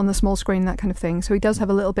on the small screen, that kind of thing. So he does have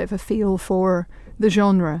a little bit of a feel for the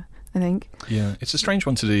genre, I think. Yeah, it's a strange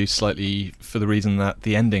one to do slightly for the reason that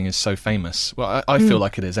the ending is so famous. Well, I feel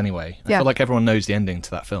like it is anyway. I feel like everyone knows the ending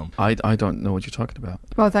to that film. I don't know what you're talking about.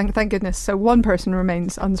 Well, thank goodness. So one person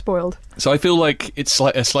remains unspoiled. So I feel like it's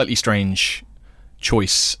a slightly strange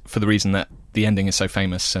choice for the reason that the ending is so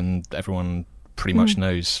famous and everyone pretty much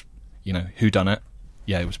knows, who done it.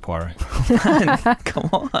 Yeah, it was Poirot. Come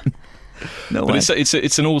on. No but way.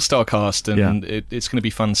 it's an all-star cast, and it's going to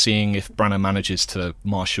be fun seeing if Branagh manages to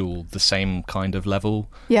marshal the same kind of level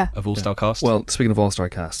of all-star cast. Well, speaking of all-star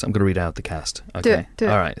cast, I'm going to read out the cast. Okay. Do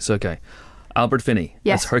it. All right. So, okay. Albert Finney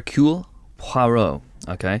Yes. as Hercule Poirot.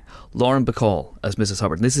 Okay. Lauren Bacall as Mrs.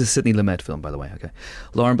 Hubbard. This is a Sidney Lumet film, by the way. Okay.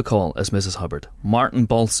 Lauren Bacall as Mrs. Hubbard. Martin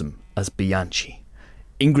Balsam as Bianchi.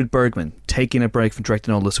 Ingrid Bergman, taking a break from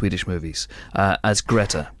directing all the Swedish movies, as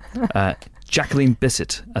Greta. Jacqueline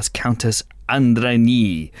Bisset as Countess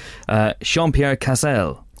Andreny. Jean-Pierre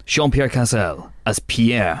Cassel as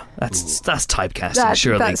Pierre. That's typecasting,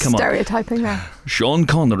 surely. That's Come on. stereotyping there. Sean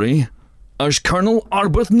Connery as Colonel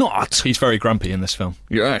Arbuthnot. He's very grumpy in this film.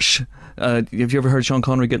 Yes. Have you ever heard Sean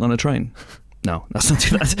Connery getting on a train? No, let's not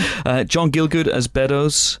do that. John Gielgud as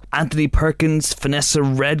Beddoes, Anthony Perkins, Vanessa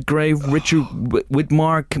Redgrave, Richard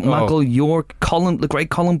Widmark, Michael York, the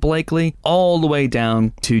great Colin Blakely, all the way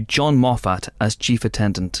down to John Moffat as chief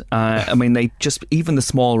attendant. I mean, they just, even the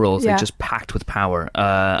small roles, they just packed with power.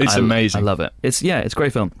 It's amazing. I love it. It's a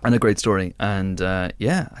great film and a great story. And I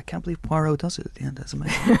can't believe Poirot does it at the end. That's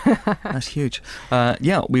amazing. That's huge.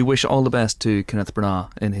 We wish all the best to Kenneth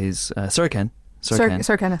Branagh in his Sir Kenneth.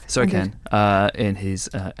 In his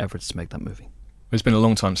efforts to make that movie. It's been a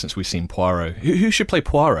long time since we've seen Poirot. Who should play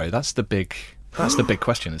Poirot? That's the big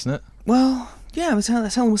question, isn't it? Well, yeah, as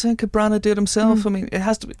Helen was saying, could Branagh do it himself? I mean, it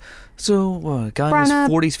has to be. So, a guy in his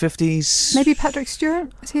 40s, 50s. Maybe Patrick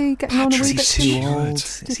Stewart? Is he getting on a wee bit too old?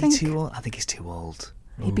 Do you think? Too old? I think he's too old.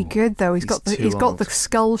 He'd be good though. He's got the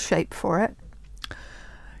skull shape for it.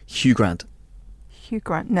 Hugh Grant.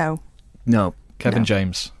 No. Kevin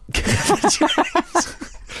James.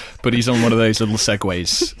 But he's on one of those little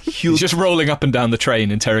segways. He's just rolling up and down the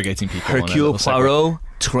train, interrogating people. Hercule Poirot,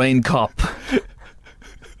 train cop.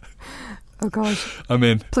 Oh gosh! I'm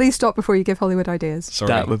in. Please stop before you give Hollywood ideas. Sorry,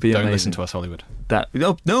 that would be don't amazing. listen to us, Hollywood.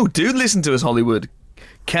 No, do listen to us, Hollywood.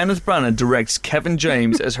 Kenneth Branagh directs Kevin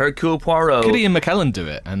James as Hercule Poirot. Could Ian McKellen do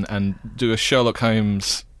it and do a Sherlock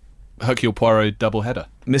Holmes Hercule Poirot doubleheader?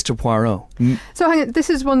 Mr. Poirot. So hang on, this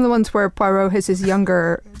is one of the ones where Poirot has his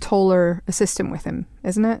younger, taller assistant with him,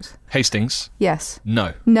 isn't it? Hastings? Yes.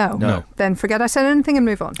 No. Then forget I said anything and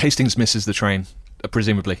move on. Hastings misses the train,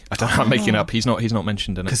 presumably. I don't know, I'm making it up. He's not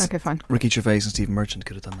mentioned in it. Okay, fine. Ricky Gervais and Stephen Merchant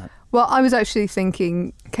could have done that. Well, I was actually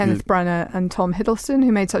thinking Kenneth Branagh and Tom Hiddleston,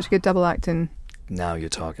 who made such a good double act in... Now you're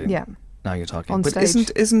talking. Yeah. Now you're talking. On but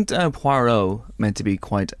stage. Isn't Poirot meant to be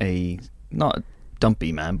quite not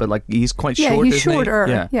dumpy man, but like he's quite short. Yeah, he's isn't shorter.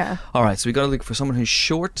 He? Yeah. All right, so we got to look for someone who's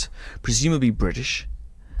short, presumably British.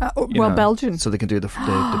 Belgian. So they can do the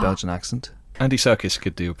Belgian accent. Andy Serkis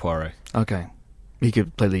could do Poirot. Okay. He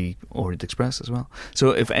could play the Orient Express as well. So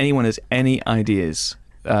if anyone has any ideas,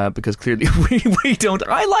 because clearly we don't.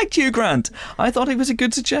 I liked Hugh Grant. I thought he was a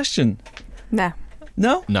good suggestion. No.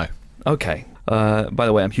 No. Okay. By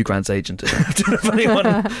the way, I'm Hugh Grant's agent. I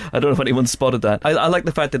don't know if anyone spotted that. I like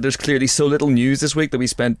the fact that there's clearly so little news this week that we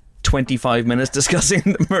spent 25 minutes discussing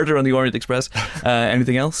the murder on the Orient Express.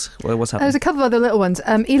 Anything else? What's happening? There's a couple of other little ones.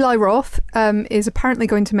 Eli Roth is apparently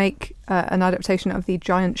going to make an adaptation of the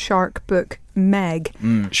giant shark book Meg.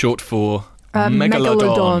 Short for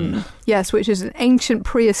Megalodon. Yes, which is an ancient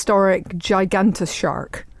prehistoric gigantus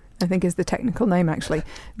shark, I think is the technical name, actually.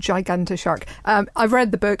 Gigantus shark. I've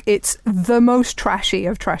read the book. It's the most trashy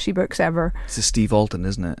of trashy books ever. This is Steve Alton,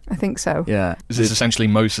 isn't it? I think so. Yeah. This is essentially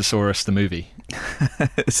Mosasaurus the movie.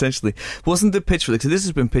 Essentially, wasn't the pitch for this?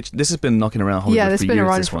 This has been knocking around Hollywood Yeah, this for has been years.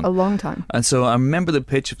 around This for one, a long time. and so I remember the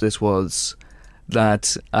pitch of this was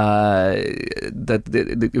that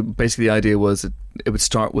basically the idea was that it would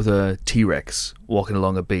start with a T-Rex walking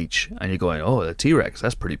along a beach, and you're going, "Oh, a T-Rex,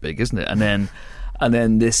 that's pretty big, isn't it?" And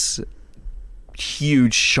then this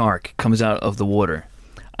huge shark comes out of the water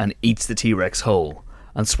and eats the T-Rex whole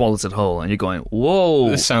and swallows it whole, and you're going, "Whoa!"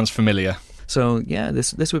 This sounds familiar. So yeah,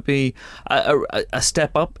 this would be a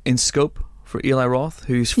step up in scope for Eli Roth,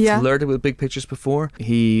 who's Yeah. flirted with big pictures before.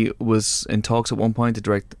 He was in talks at one point to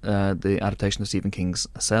direct the adaptation of Stephen King's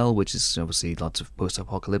Cell, which is obviously lots of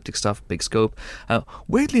post-apocalyptic stuff, big scope.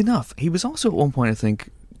 Weirdly enough, he was also at one point, I think,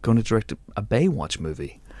 going to direct a Baywatch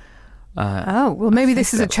movie. Well, maybe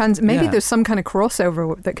this is a chance. Maybe yeah. there's some kind of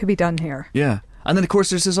crossover that could be done here. Yeah. And then, of course,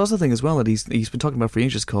 there's this other thing as well that he's been talking about for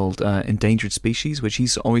ages called Endangered Species, which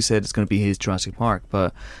he's always said is going to be his Jurassic Park,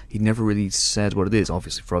 but he never really said what it is,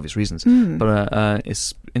 obviously, for obvious reasons. But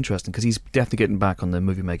it's interesting because he's definitely getting back on the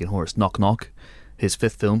movie-making horse. Knock Knock, his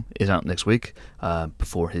 5th film, is out next week,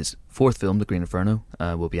 before his 4th film, The Green Inferno,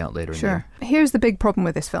 will be out later in the year. Here's the big problem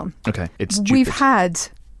with this film. Okay, it's stupid. We've had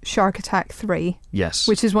Shark Attack 3, Yes.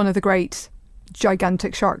 which is one of the great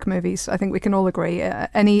gigantic shark movies. I think we can all agree.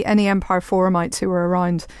 Any Empire Forumites who were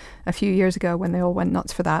around a few years ago when they all went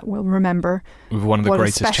nuts for that will remember With one of the what a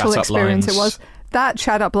greatest special chat-up experience lines. it was. That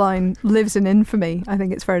chat-up line lives in infamy, I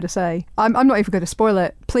think it's fair to say. I'm not even going to spoil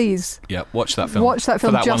it. Please Yeah, watch that film. watch that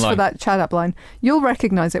film for that just one for line. that chat-up line. You'll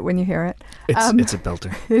recognise it when you hear it. It's a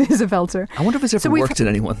belter. It is a belter. I wonder if it's ever So we've- worked in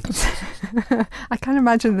anyone. I can't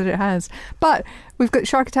imagine that it has. But we've got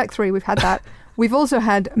Shark Attack 3, we've had that. We've also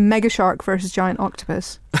had Mega Shark versus Giant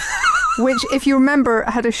Octopus, which, if you remember,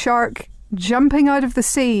 had a shark jumping out of the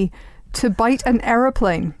sea to bite an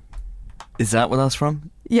aeroplane. Is that what that's from?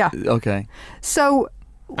 Yeah. Okay. So...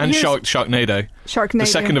 And here's- Sharknado. Sharknado. The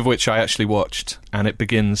second of which I actually watched, and it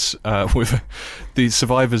begins with the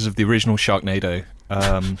survivors of the original Sharknado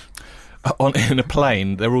in a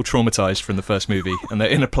plane. They're all traumatized from the first movie, and they're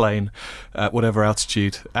in a plane at whatever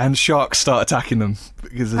altitude, and sharks start attacking them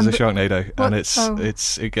because there's a Sharknado, what? and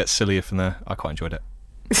it gets sillier from there. I quite enjoyed it.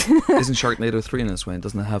 Isn't Sharknado 3 in this way?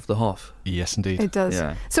 Doesn't it have the Hoff? Yes, indeed. It does.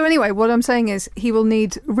 Yeah. So anyway, what I'm saying is he will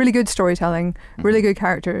need really good storytelling, really good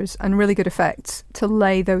characters, and really good effects to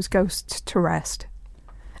lay those ghosts to rest.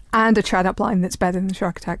 And a chat-up line that's better than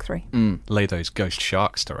Shark Attack 3. Lay those ghost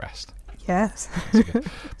sharks to rest. Yes.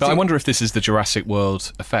 But I wonder if this is the Jurassic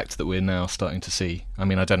World effect that we're now starting to see. I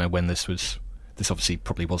mean, I don't know when this was. This obviously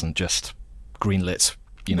probably wasn't just greenlit,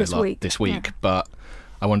 this week. Yeah. But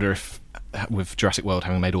I wonder if, with Jurassic World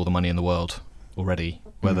having made all the money in the world already,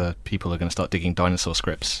 whether people are going to start digging dinosaur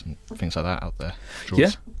scripts and things like that out there.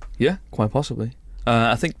 Draws. Yeah, quite possibly.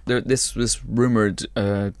 I think this was rumoured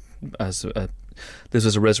as this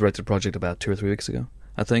was a resurrected project about 2 or 3 weeks ago,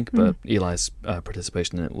 I think, but Eli's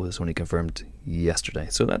participation in it was only confirmed yesterday.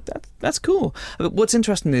 So that's cool. What's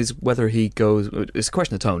interesting is whether he goes. It's a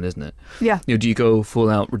question of tone, isn't it? Yeah. Do you go full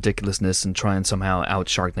out ridiculousness and try and somehow out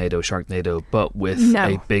Sharknado, but with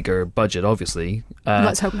a bigger budget, obviously?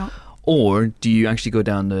 Let's hope not. Or do you actually go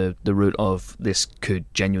down the route of this could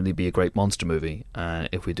genuinely be a great monster movie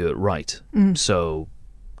if we do it right? So,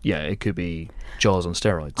 yeah, it could be Jaws on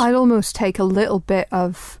steroids. I'd almost take a little bit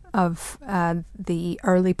of the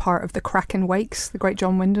early part of The Kraken Wakes, the great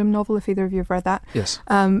John Wyndham novel, if either of you have read that. Yes.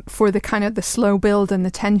 For the kind of the slow build and the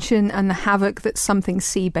tension and the havoc that something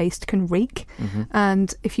sea-based can wreak.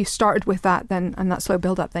 And if you started with that then and that slow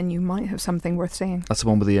build-up, then you might have something worth seeing. That's the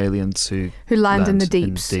one with the aliens who land in the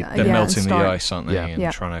deeps. deep. They're and melting the start- ice, aren't they? Yeah. And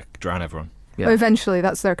Yeah. trying to drown everyone. Yeah. Eventually,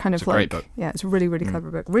 that's their kind It's of a like... great book. Yeah, it's a really, really clever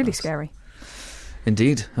book. Really scary.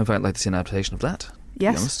 Indeed. In fact, I'd like to see an adaptation of that. to be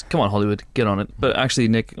Yes. honest. Come on, Hollywood, get on it. But actually,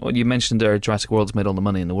 Nick, what you mentioned there, Jurassic World's made all the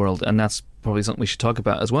money in the world, and that's probably something we should talk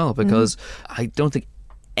about as well, because I don't think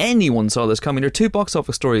anyone saw this coming. There are 2 box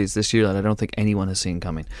office stories this year that I don't think anyone has seen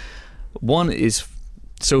coming. One is,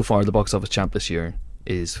 so far, the box office champ this year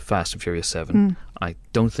is Fast and Furious 7. I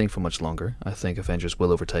don't think for much longer. I think Avengers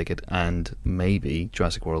will overtake it, and maybe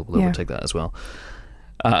Jurassic World will overtake that as well.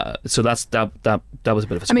 So that was a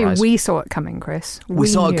bit of a surprise. I mean, we saw it coming, Chris. We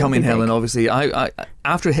saw it knew coming, it'd be Helen. big. Obviously, I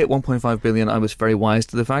after it hit 1.5 billion, I was very wise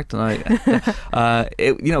to the fact, and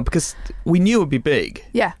because we knew it would be big,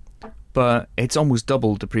 Yeah. but it's almost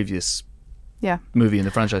doubled the previous Yeah. movie in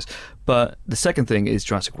the franchise. But the second thing is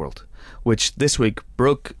Jurassic World, which this week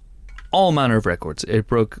broke all manner of records.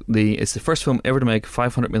 It's the first film ever to make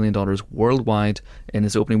 $500 million worldwide in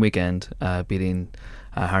its opening weekend, beating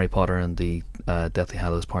Harry Potter and the Deathly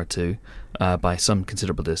Hallows Part 2 by some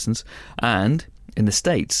considerable distance. And in the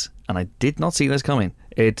States, and I did not see this coming,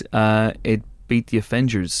 it beat The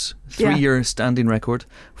Avengers' 3-year standing record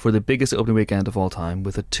for the biggest opening weekend of all time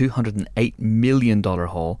with a $208 million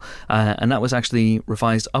haul. And that was actually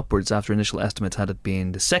revised upwards after initial estimates had it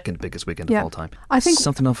been the second biggest weekend of all time. I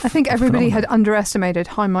think everybody had underestimated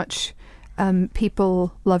how much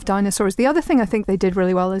people love dinosaurs. The other thing I think they did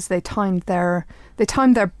really well is they timed their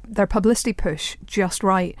publicity push just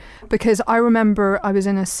right, because I remember I was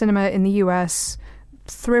in a cinema in the US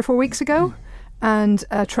 3 or 4 weeks ago, and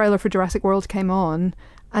a trailer for Jurassic World came on,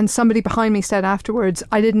 and somebody behind me said afterwards,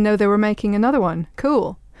 "I didn't know they were making another one.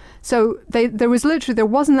 Cool." So there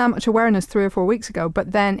wasn't that much awareness 3 or 4 weeks ago,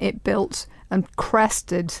 but then it built and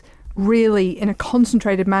crested really in a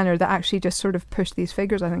concentrated manner that actually just sort of pushed these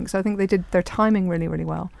figures, I think. So I think they did their timing really, really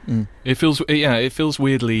well. It feels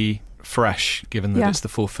weirdly fresh, given that it's the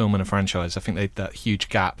fourth film in a franchise. I think that huge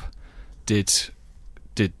gap did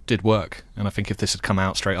work, and I think if this had come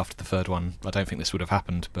out straight after the third one, I don't think this would have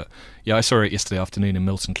happened. But yeah, I saw it yesterday afternoon in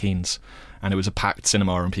Milton Keynes, and it was a packed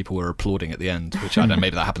cinema and people were applauding at the end, which I don't know,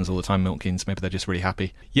 maybe that happens all the time in Milton Keynes, maybe they're just really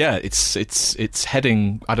happy. Yeah, it's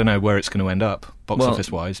heading, I don't know where it's going to end up box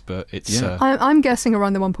office wise, but it's I'm guessing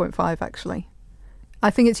around the 1.5 actually.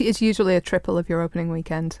 I think it's usually a triple of your opening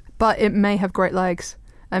weekend, but it may have great legs.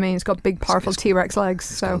 I mean, it's got big, powerful T-Rex legs.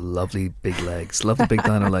 It's got lovely big legs, lovely big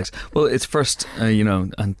dino legs. Well, it's first,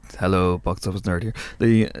 and hello, box office nerd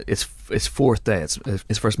here. It's fourth day.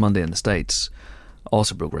 It's first Monday in the States.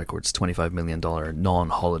 Also broke records. $25 million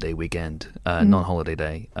non-holiday weekend, non-holiday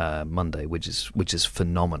day, Monday, which is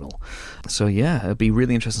phenomenal. So yeah, it'll be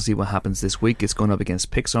really interesting to see what happens this week. It's going up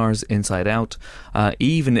against Pixar's Inside Out.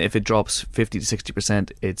 Even if it drops 50 to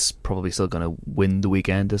 60%, it's probably still going to win the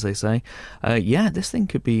weekend, as they say. This thing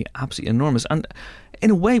could be absolutely enormous, and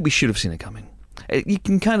in a way, we should have seen it coming. You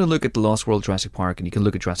can kind of look at the Lost World Jurassic Park, and you can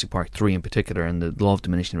look at Jurassic Park 3 in particular, and the law of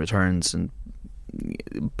diminishing returns,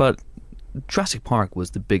 but Jurassic Park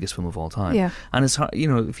was the biggest film of all time. Yeah. And it's hard,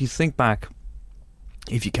 if you can think back,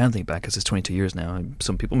 because it's 22 years now,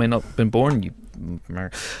 some people may not have been born,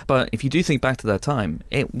 but if you do think back to that time,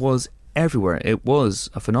 it was everywhere. It was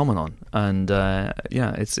a phenomenon. And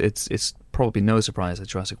it's probably no surprise that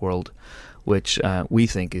Jurassic World, which we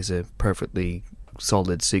think is a perfectly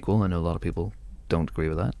solid sequel, I know a lot of people don't agree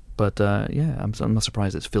with that. But I'm not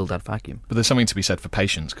surprised it's filled that vacuum. But there's something to be said for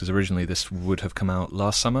patience, because originally this would have come out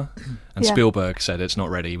last summer, and Spielberg said it's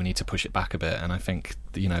not ready, we need to push it back a bit. And I think,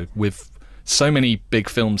 with so many big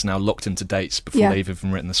films now locked into dates before they've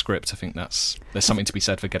even written the script, I think there's something to be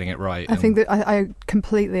said for getting it right. I think that I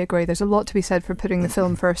completely agree. There's a lot to be said for putting the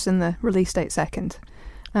film first and the release date second.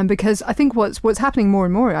 Because I think what's happening more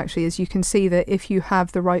and more actually is you can see that if you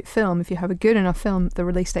have the right film, if you have a good enough film, the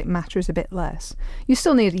release date matters a bit less. You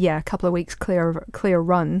still need a couple of weeks clear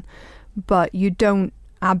run, but you don't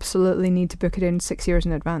absolutely need to book it in 6 years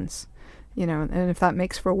in advance. And if that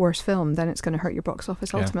makes for a worse film, then it's going to hurt your box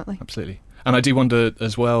office ultimately. Yeah, absolutely. And I do wonder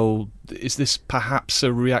as well, is this perhaps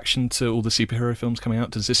a reaction to all the superhero films coming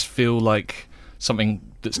out? Does this feel like something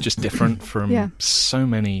that's just different from so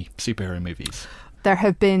many superhero movies? There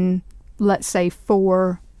have been, let's say,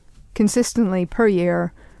 4 consistently per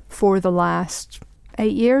year for the last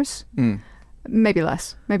 8 years. Maybe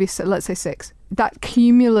less. Maybe let's say 6. That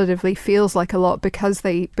cumulatively feels like a lot because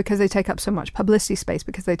they take up so much publicity space,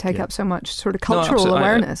 because they take up so much sort of cultural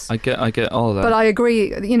awareness. I get all of that. But I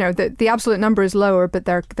agree, that the absolute number is lower, but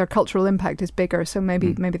their cultural impact is bigger. So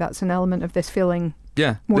maybe that's an element of this feeling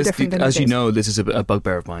more different than as you know, this is a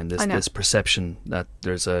bugbear of mine, this perception that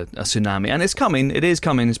there's a tsunami, and it's coming. It is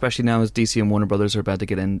coming, especially now as DC and Warner Brothers are about to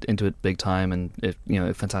get into it big time, and if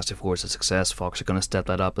Fantastic Four is a success, Fox are going to step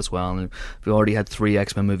that up as well. And we already had 3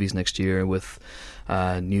 X-Men movies next year with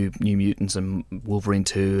New Mutants and Wolverine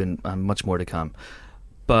 2 and much more to come.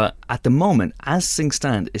 But at the moment, as things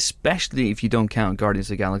stand, especially if you don't count Guardians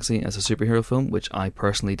of the Galaxy as a superhero film, which I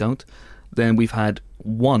personally don't, then we've had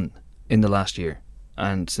 1 in the last year,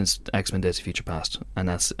 and since X-Men Days of Future Past, and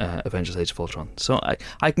that's Avengers Age of Ultron. So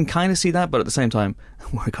I can kind of see that, but at the same time,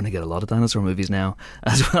 we're going to get a lot of dinosaur movies now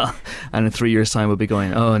as well. And in 3 years' time, we'll be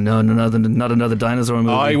going, oh, no, not another dinosaur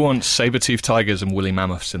movie. I want saber-toothed tigers and woolly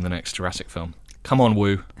mammoths in the next Jurassic film. Come on,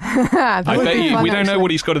 Woo. I bet we don't know what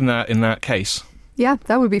he's got in that case. Yeah,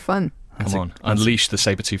 that would be fun. Come on, unleash the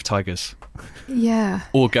saber-toothed tigers. Yeah.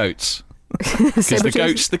 Or goats. Because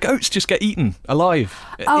the goats just get eaten alive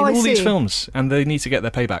in all these films, and they need to get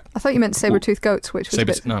their payback. I thought you meant saber-toothed goats, which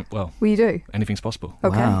was well, you do. Anything's possible.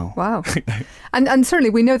 Okay, wow. and certainly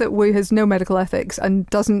we know that Wu has no medical ethics and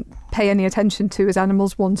doesn't pay any attention to his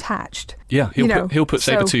animals once hatched. Yeah, he'll put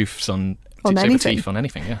saber-tooths on anything. Saber-teeth on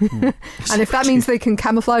anything, yeah. And if that means they can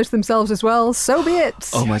camouflage themselves as well, so be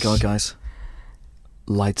it. Oh my God, guys.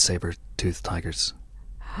 Lightsaber saber-toothed tigers.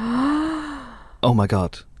 Oh my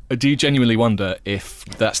god. Do you genuinely wonder if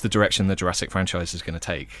that's the direction the Jurassic franchise is going to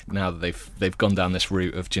take now that they've gone down this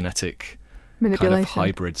route of genetic Manipulation. kind of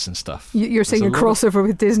hybrids and stuff? You're seeing a crossover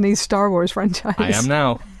with Disney's Star Wars franchise. I am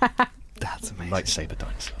now. That's amazing. Lightsaber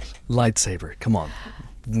dinosaurs. Lightsaber, come on.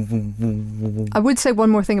 I would say one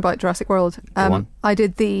more thing about Jurassic World. Go on. I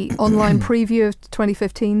did the online preview of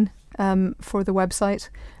 2015 for the website,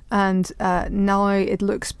 and now it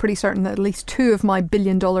looks pretty certain that at least 2 of my $1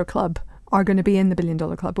 billion club are going to be in the $1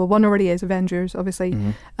 billion club. Well, one already is, Avengers, obviously.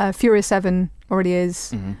 Furious 7 already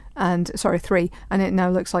is, and 3. And it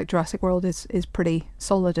now looks like Jurassic World is pretty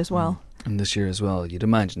solid as well. And this year as well, you'd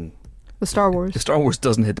imagine. The Star Wars. If Star Wars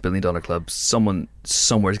doesn't hit the $1 billion club, someone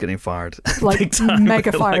somewhere's getting fired. Like, Big time.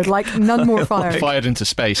 mega fired. Like, none more fired. Fired into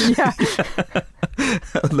space. Yeah.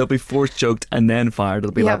 They'll be force choked and then fired.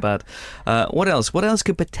 It'll be Yeah. that bad. What else? What else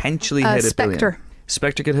could potentially hit $1 billion? Spectre.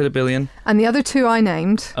 Spectre could hit $1 billion. And the other 2 I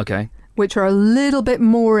named, Okay. which are a little bit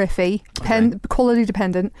more iffy, quality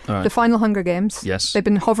dependent. All right. The final Hunger Games. Yes. They've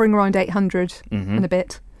been hovering around 800 and a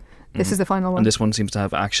bit. This is the final one. And this one seems to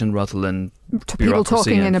have action rather than To people bureaucracy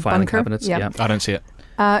talking and in a filing bunker. cabinets. Yeah. I don't see it.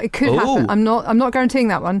 It could Oh. happen. I'm not guaranteeing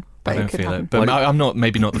that one, I but don't it could feel happen. it. But I'm not,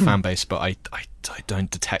 maybe not the fan base, but I don't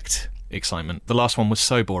detect excitement. The last one was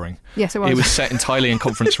so boring. Yes, it was. It was set entirely in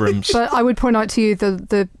conference rooms. But I would point out to you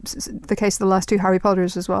the case of the last 2 Harry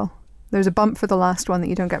Potters as well. There's a bump for the last one that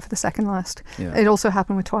you don't get for the second last. Yeah. It also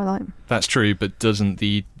happened with Twilight. That's true, but doesn't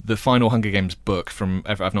the final Hunger Games book,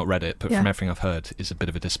 I've not read it, but Yeah. from everything I've heard, is a bit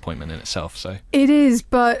of a disappointment in itself. So It is,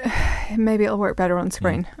 but maybe it'll work better on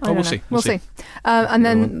screen. I don't we'll know. see. We'll see. And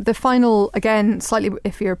then the final, again, slightly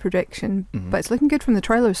iffier prediction, Mm-hmm. but it's looking good from the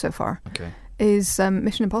trailers so far, Okay. is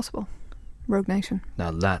Mission Impossible, Rogue Nation.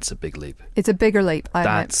 Now that's a big leap. It's a bigger leap, I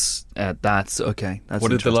admit. That's okay. That's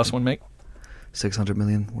what did the last interesting. one make? 600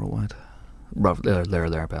 million worldwide, roughly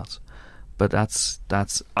thereabouts. But that's.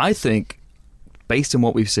 I think, based on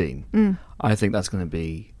what we've seen, I think that's going to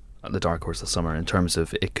be the dark horse this summer in terms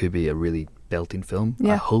of it could be a really belting film.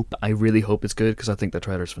 Yeah. I really hope it's good because I think the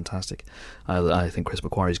trailer's fantastic. I think Chris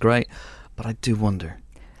McQuarrie's great, but I do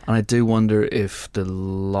wonder if the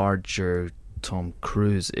larger Tom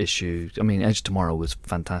Cruise issue. I mean, Edge of Tomorrow was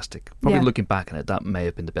fantastic. Probably Yeah. looking back on it, that may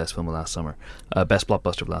have been the best film of last summer, best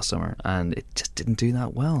blockbuster of last summer, and it just didn't do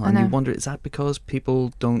that well. And you know. wonder, is that because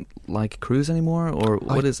people don't like Cruise anymore, or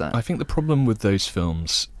what is that? I think the problem with those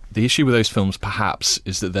films, the issue with those films, perhaps,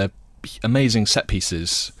 is that they're amazing set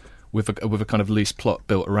pieces with a kind of loose plot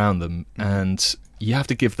built around them, and you have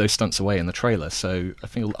to give those stunts away in the trailer. So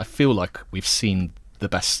I feel like we've seen the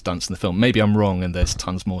best stunts in the film. Maybe I'm wrong, and there's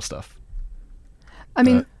tons more stuff. I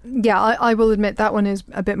mean, I will admit that one is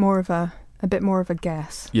a bit more of a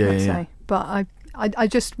guess. Yeah, I'd yeah, say. But I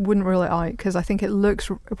just wouldn't rule it out because I think it looks,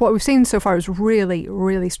 what we've seen so far is really,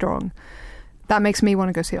 really strong. That makes me want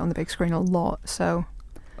to go see it on the big screen a lot. So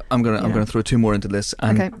I'm gonna throw 2 more into this,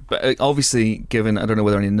 and Okay. but obviously, given I don't know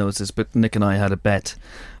whether anyone knows this, but Nick and I had a bet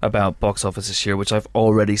about box office this year, which I've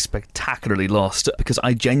already spectacularly lost because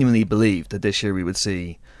I genuinely believed that this year we would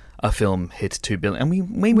see a film hit 2 billion, and we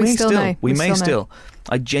may still still. may. We We may still may. still.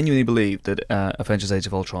 I genuinely believe that Avengers: Age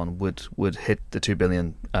of Ultron would hit the $2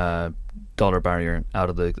 billion dollar barrier out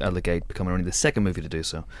of the gate, becoming only the second movie to do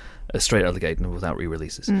so, straight out of the gate and without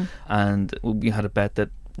re-releases. And we had a bet that.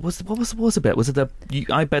 What was the bet? Was it that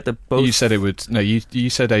I bet that both? You said it would. No, you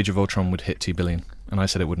said Age of Ultron would hit 2 billion, and I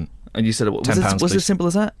said it wouldn't. And you said it was £10, it as please. simple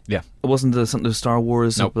as that? Yeah. It wasn't something to Star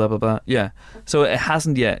Wars, Nope. blah blah blah. Yeah. So it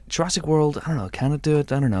hasn't yet. Jurassic World, I don't know, can it do it?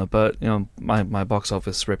 I don't know. But you know, my box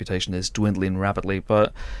office reputation is dwindling rapidly.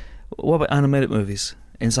 But what about animated movies?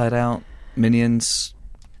 Inside Out, Minions.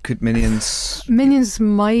 Could Minions? Minions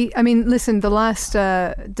might. I mean, listen, the last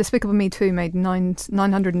Despicable Me 2 made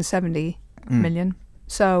 970 million.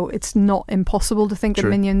 So it's not impossible to think True.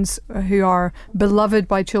 that Minions, who are beloved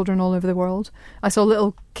by children all over the world. I saw a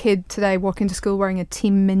little kid today walking to school wearing a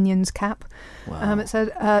Team Minions cap. Wow. It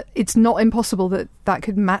said it's not impossible that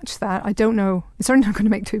could match that. I don't know. It's certainly not going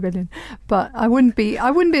to make 2 billion, but I wouldn't be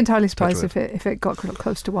entirely surprised Touch if it got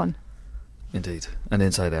close to 1. Indeed. And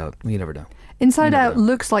Inside Out, you never know. Inside never Out know.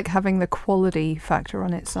 looks like having the quality factor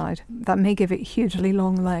on its side. That may give it hugely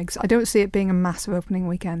long legs. I don't see it being a massive opening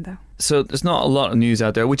weekend, though. So there's not a lot of news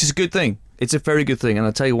out there, which is a good thing. It's a very good thing, and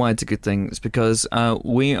I'll tell you why it's a good thing. It's because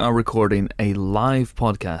we are recording a live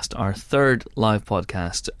podcast, our third live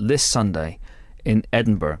podcast, this Sunday in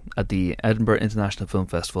Edinburgh at the Edinburgh International Film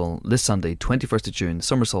Festival this Sunday, 21st of June,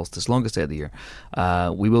 summer solstice, longest day of the year.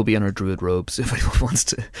 We will be in our druid robes if anyone wants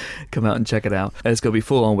to come out and check it out. It's going to be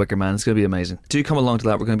full on Wicker Man. It's going to be amazing. Do come along to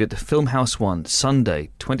that. We're going to be at the Film House 1 Sunday,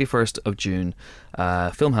 21st of June,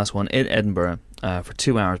 Film House 1 in Edinburgh. For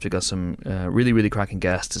 2 hours. We've got some really, really cracking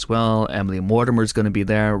guests as well. Emily Mortimer's going to be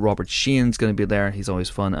there. Robert Sheehan's going to be there. He's always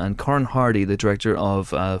fun. And Corin Hardy, the director of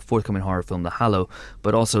forthcoming horror film The Hallow,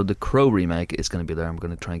 but also the Crow remake, is going to be there. I'm going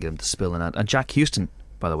to try and get him to spill in that. And Jack Huston,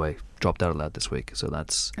 by the way, dropped out of that this week. So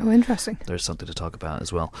that's... Oh, interesting. There's something to talk about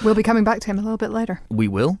as well. We'll be coming back to him a little bit later. We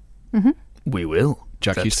will? Mm-hmm. We will.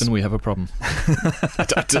 Jack Huston, we have a problem.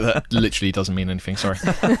 That literally doesn't mean anything. Sorry.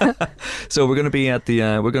 So we're going to be at the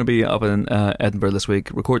we're going to be up in Edinburgh this week,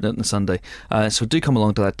 recording it on Sunday. So do come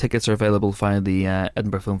along to that. Tickets are available via the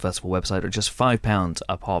Edinburgh Film Festival website, or just £5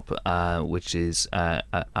 a pop, which is an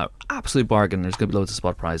absolute bargain. There's going to be loads of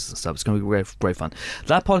spot prizes and stuff. It's going to be great, great fun.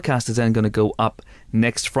 That podcast is then going to go up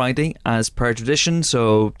next Friday, as per tradition.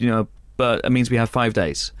 So but it means we have 5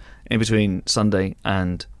 days in between Sunday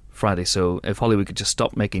and Friday. So if Hollywood could just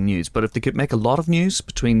stop making news, but if they could make a lot of news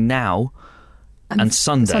between now and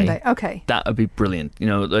Sunday, okay, that would be brilliant.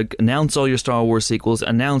 Like announce all your Star Wars sequels,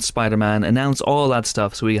 announce Spider-Man, announce all that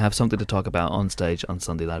stuff, so we have something to talk about on stage on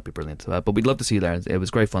Sunday. That'd be brilliant. But we'd love to see you there. It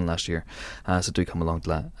was great fun last year, so do come along to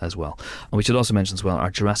that as well. And we should also mention as well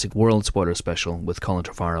our Jurassic World spoiler special with Colin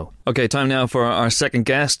Trevorrow. Okay, time now for our second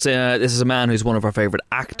guest. This is a man who's one of our favourite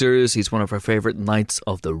actors. He's one of our favourite Knights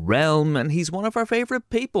of the Realm, and he's one of our favourite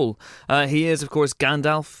people. He is, of course,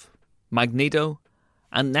 Gandalf, Magneto,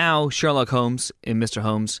 and now Sherlock Holmes in Mr.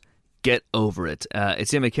 Holmes. Get over it.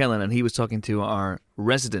 It's Ian McKellen, and he was talking to our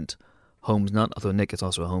resident Holmes nut, although Nick is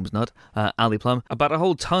also a Holmes nut, Ali Plum, about a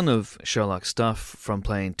whole ton of Sherlock stuff, from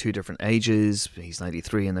playing two different ages. He's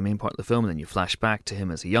 93 in the main part of the film, and then you flash back to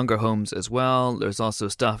him as a younger Holmes as well. There's also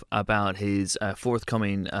stuff about his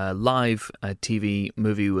forthcoming live TV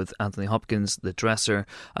movie with Anthony Hopkins, The Dresser,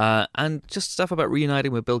 and just stuff about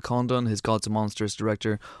reuniting with Bill Condon, his Gods and Monsters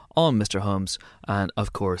director, on Mr. Holmes, and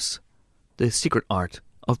of course the secret art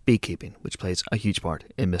of beekeeping, which plays a huge part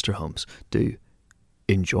in Mr. Holmes. Do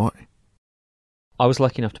enjoy. I was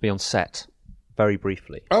lucky enough to be on set very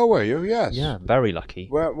briefly. Oh, were you? Yes. Yeah, very lucky.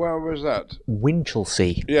 Where was that?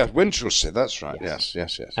 Winchelsea. Yes, Winchelsea, that's right. Yes.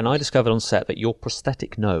 And I discovered on set that your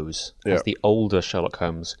prosthetic nose, as the older Sherlock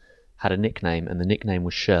Holmes, had a nickname, and the nickname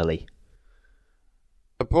was Shirley.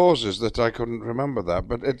 The pause is that I couldn't remember that,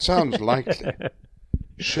 but it sounds likely.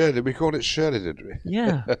 Shirley, we called it Shirley, did we?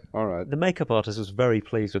 Yeah. All right. The makeup artist was very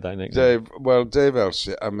pleased with that nickname. Dave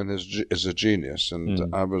Elsey, is a genius,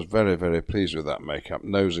 and I was very, very pleased with that makeup,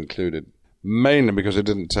 nose included, mainly because it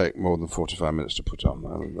didn't take more than 45 minutes to put on.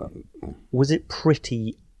 Was it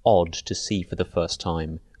pretty odd to see for the first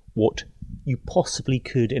time what you possibly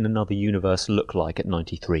could in another universe look like at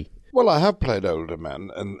 93? Well, I have played older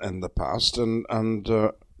men in the past, and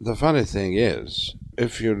the funny thing is,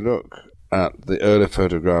 if you look at the early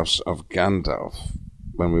photographs of Gandalf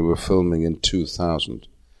when we were filming in 2000,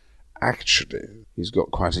 actually, he's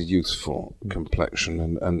got quite a youthful complexion,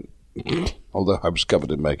 and although I was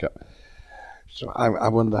covered in makeup. So I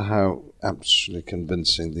wonder how absolutely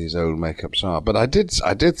convincing these old makeups are. But I did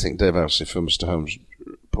think Dave Elsey for Mr. Holmes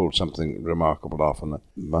pulled something remarkable off, and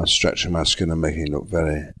by stretching my skin and making it look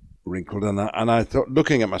very wrinkled. And I thought,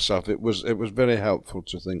 looking at myself, it was very helpful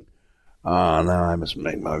to think, now I must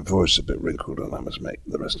make my voice a bit wrinkled, and I must make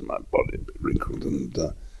the rest of my body a bit wrinkled, and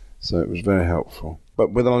so it was very helpful.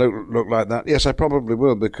 But will I look like that? Yes, I probably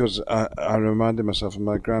will, because I reminded myself of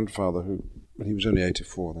my grandfather, he was only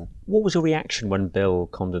 84 then. What was your reaction when Bill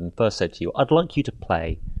Condon first said to you, I'd like you to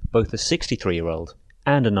play both a 63-year-old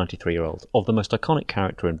and a 93-year-old of the most iconic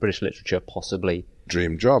character in British literature, possibly?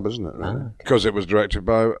 Dream job, isn't it, really? Because it was directed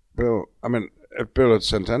by Bill. I mean, if Bill had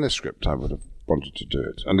sent any script, I would have wanted to do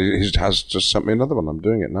it. And he has just sent me another one. I'm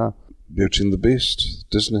doing it now. Beauty and the Beast,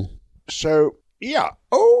 Disney. So, yeah.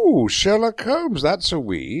 Oh, Sherlock Holmes, that's a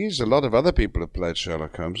wheeze. A lot of other people have played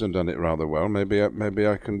Sherlock Holmes and done it rather well. Maybe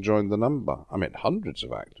I can join the number. I mean, hundreds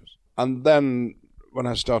of actors. And then, when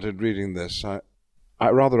I started reading this, I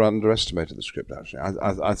rather underestimated the script, actually.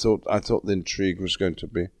 I thought the intrigue was going to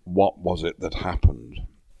be, what was it that happened?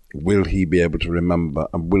 Will he be able to remember,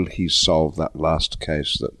 and will he solve that last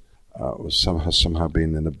case that has somehow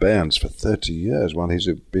been in abeyance for 30 years while he's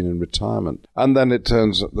been in retirement? And then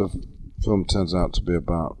the film turns out to be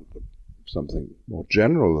about something more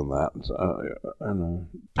general than that.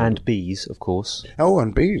 And bees, of course. Oh,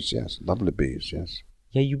 and bees, yes. Lovely bees, yes.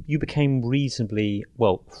 Yeah, you became reasonably,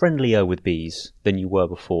 friendlier with bees than you were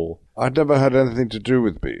before. I'd never had anything to do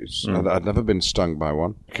with bees. I'd never been stung by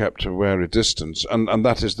one. Kept a wary distance, and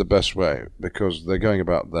that is the best way, because they're going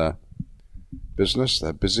about their business.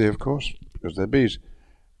 They're busy, of course, because they're bees.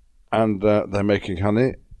 And they're making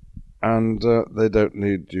honey, and they don't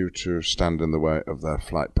need you to stand in the way of their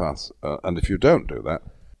flight path. And if you don't do that,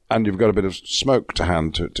 and you've got a bit of smoke to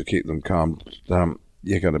hand to keep them calmed,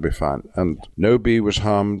 you're going to be fine. And no bee was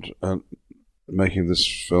harmed making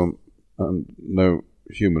this film, and no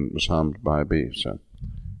human was harmed by a bee. So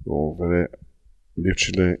we're all very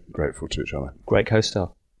mutually grateful to each other. Great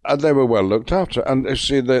co-star. And they were well looked after. And you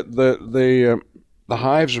see, the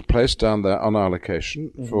hives were placed down there on our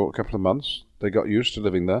location for a couple of months. They got used to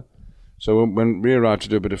living there. So when we arrived to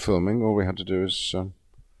do a bit of filming, all we had to do is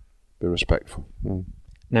be respectful.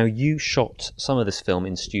 Now, you shot some of this film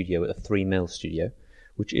in studio at a 3mm studio,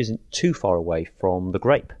 which isn't too far away from The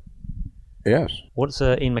Grape. Yes. What does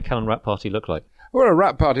Ian McKellen Rap Party look like? Well, a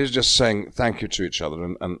rap party is just saying thank you to each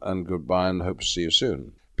other and goodbye and hope to see you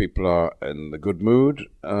soon. People are in a good mood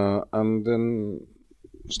and in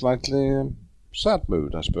slightly sad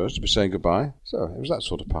mood, I suppose, to be saying goodbye. So it was that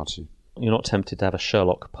sort of party. You're not tempted to have a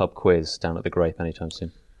Sherlock pub quiz down at The Grape anytime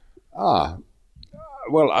soon? Well,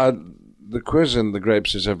 the quiz in The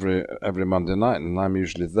Grapes is every Monday night, and I'm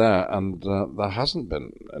usually there, and there hasn't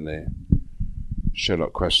been any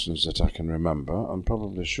Sherlock questions that I can remember, and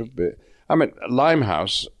probably should be. I mean,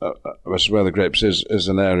 Limehouse, which is where The Grapes is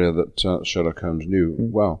an area that Sherlock Holmes knew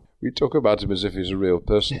well. We talk about him as if he's a real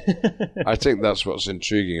person. I think that's what's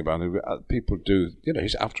intriguing about him. People do,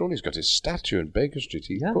 after all, he's got his statue in Baker Street.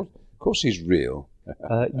 Of course he's real.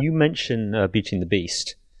 You mentioned Beauty and the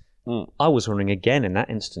Beast. I was wondering again in that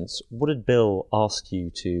instance, what did Bill ask you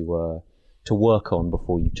to work on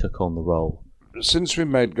before you took on the role? Since we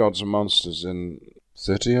made Gods and Monsters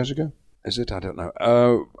 30 years ago, is it? I don't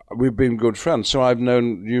know. We've been good friends, so I've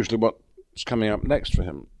known usually what's coming up next for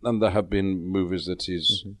him. And there have been movies that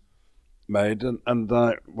he's made, and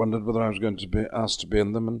I wondered whether I was going to be asked to be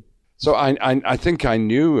in them. And so I think I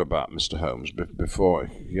knew about Mr. Holmes before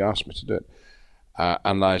he asked me to do it.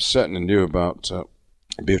 And I certainly knew about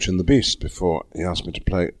Beauty and the Beast before he asked me to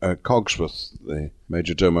play Cogsworth, the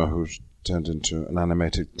major domo who's turned into an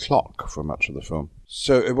animated clock for much of the film.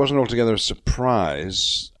 So it wasn't altogether a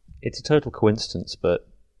surprise. It's a total coincidence, but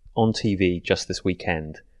on TV just this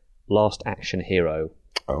weekend, Last Action Hero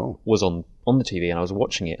was on the TV, and I was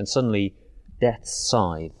watching it, and suddenly Death's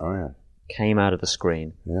Scythe came out of the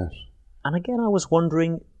screen. Yes. And again, I was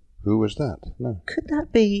wondering... Who was that? No. Could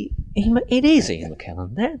that be... It is Ian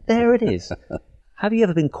McKellen. There it is. Have you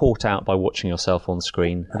ever been caught out by watching yourself on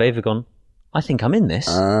screen? Have you ever gone, I think I'm in this?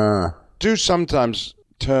 Do sometimes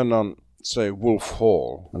turn on, say, Wolf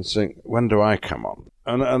Hall and think, when do I come on?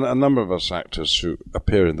 And a number of us actors who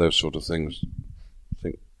appear in those sort of things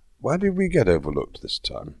think, why did we get overlooked this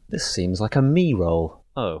time? This seems like a me role.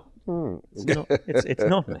 Oh. It's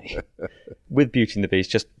not me. With Beauty and the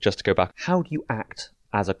Beast, just to go back, how do you act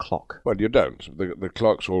as a clock? Well, you don't. The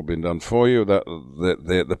clock's all been done for you.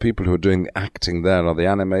 The people who are doing the acting there are the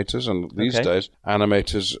animators, and these days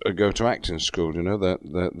animators go to acting school.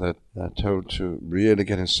 They're told to really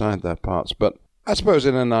get inside their parts. But I suppose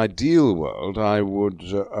in an ideal world, I would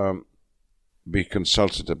be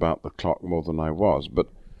consulted about the clock more than I was. But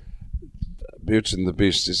Beauty and the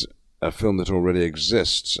Beast is a film that already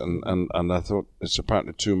exists, and I thought it's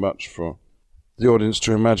apparently too much for the audience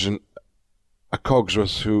to imagine a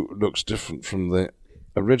Cogsworth who looks different from the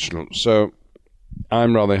original. So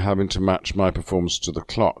I'm rather having to match my performance to the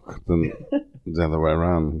clock than the other way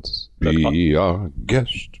around. Be our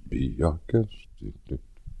guest, be our guest.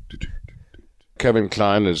 Kevin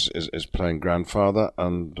Kline is playing grandfather,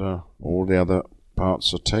 and all the other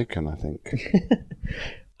parts are taken, I think.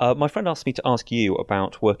 My friend asked me to ask you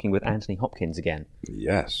about working with Anthony Hopkins again.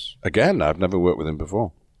 Yes. Again, I've never worked with him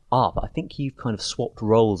before. But I think you've kind of swapped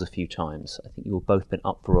roles a few times. I think you've both been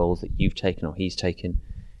up for roles that you've taken or he's taken.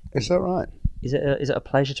 Is that right? Is it a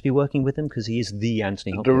pleasure to be working with him? Because he is the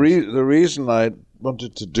Anthony Hopkins. The reason I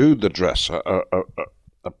wanted to do The Dresser,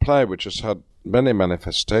 a play which has had many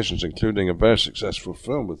manifestations, including a very successful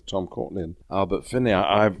film with Tom Courtenay and Albert Finney,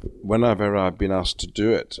 whenever I've been asked to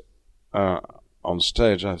do it on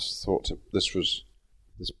stage, I thought this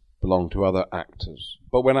belonged to other actors.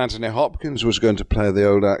 But when Anthony Hopkins was going to play the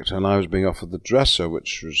old actor and I was being offered The Dresser,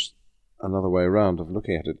 which was another way around of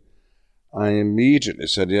looking at it, I immediately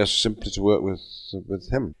said yes, simply to work with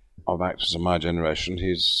him. Of actors of my generation,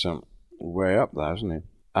 he's way up there, isn't he?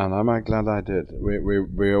 And I'm glad I did.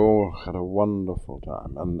 We all had a wonderful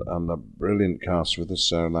time, and a brilliant cast with us,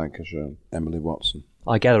 Sarah Lancashire and Emily Watson.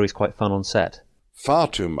 I gather he's quite fun on set. Far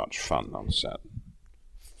too much fun on set.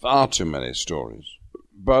 far too many stories.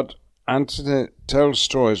 But Anthony tells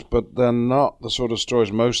stories, but they're not the sort of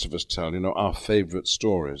stories most of us tell, our favourite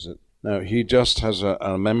stories. No, he just has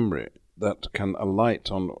a memory that can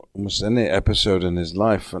alight on almost any episode in his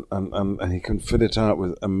life, and he can fill it out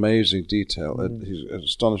with amazing detail. He's an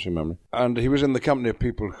astonishing memory. And he was in the company of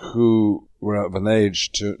people who were of an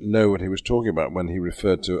age to know what he was talking about when he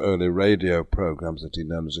referred to early radio programs that he'd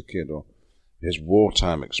known as a kid, or his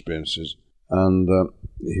wartime experiences. And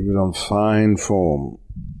he was on fine form,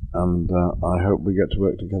 and I hope we get to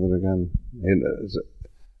work together again. It's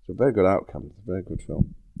a very good outcome. It's a very good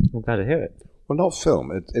film. I'm glad to hear it. Well, not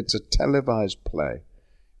film. It's a televised play.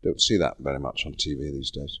 Don't see that very much on TV these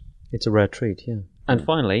days. It's a rare treat, yeah. And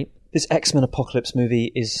finally, this X-Men Apocalypse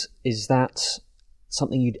movie, is that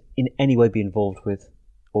something you'd in any way be involved with?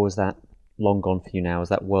 Or is that long gone for you now? Is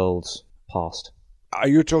that world's past? Are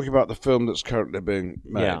you talking about the film that's currently being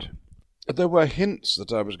made? Yeah. There were hints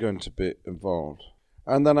that I was going to be involved.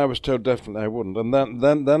 And then I was told definitely I wouldn't. And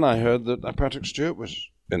then I heard that Patrick Stewart was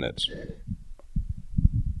in it.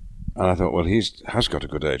 And I thought, well, he has got a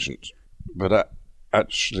good agent. But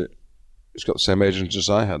actually, he's got the same agent as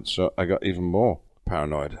I had, so I got even more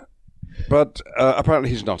paranoid. But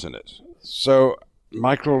apparently he's not in it. So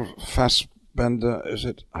Michael Fassbender, is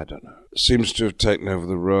it? I don't know. Seems to have taken over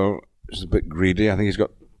the role. He's a bit greedy. I think he's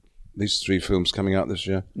got these 3 films coming out this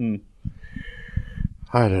year.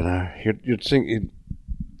 I don't know. You'd think he'd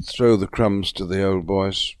throw the crumbs to the old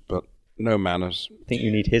boys, but no manners. I think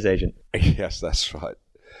you need his agent. Yes, that's right.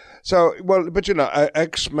 So, well, but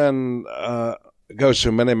X-Men goes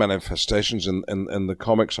through many manifestations in the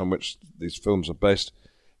comics on which these films are based.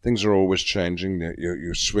 Things are always changing.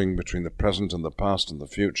 You swing between the present and the past and the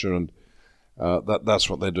future, and that's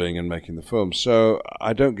what they're doing in making the film. So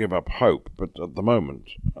I don't give up hope, but at the moment,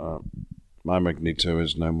 my Magneto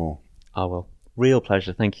is no more. Oh, well, real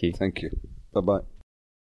pleasure. Thank you. Thank you. Bye-bye.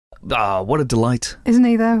 Ah, what a delight. Isn't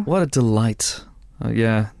he, though? What a delight.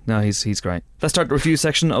 Yeah, no, he's great. Let's start the review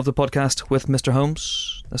section of the podcast with Mr.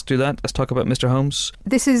 Holmes. Let's do that. Let's talk about Mr. Holmes.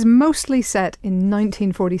 This is mostly set in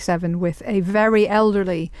 1947 with a very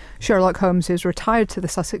elderly Sherlock Holmes who's retired to the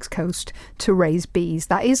Sussex coast to raise bees.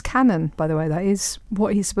 That is canon, by the way. That is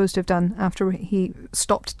what he's supposed to have done after he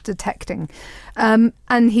stopped detecting. And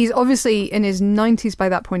he's obviously in his 90s by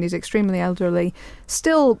that point. He's extremely elderly.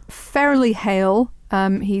 Still fairly hale.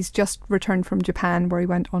 He's just returned from Japan, where he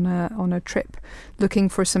went on a trip looking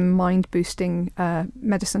for some mind-boosting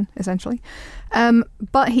medicine, essentially.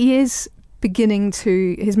 But he is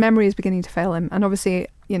his memory is beginning to fail him. And obviously,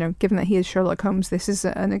 given that he is Sherlock Holmes, this is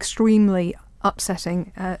an extremely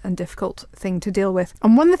upsetting and difficult thing to deal with.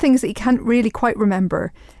 And one of the things that he can't really quite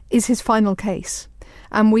remember is his final case.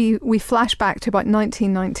 And we flash back to about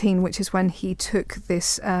 1919, which is when he took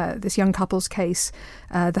this young couple's case.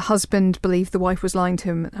 The husband believed the wife was lying to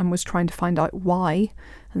him and was trying to find out why.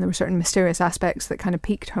 And there were certain mysterious aspects that kind of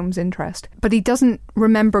piqued Holmes' interest. But he doesn't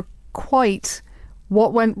remember quite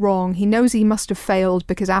what went wrong. He knows he must have failed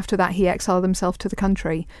because after that he exiled himself to the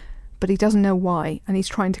country. But he doesn't know why. And he's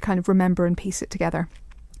trying to kind of remember and piece it together.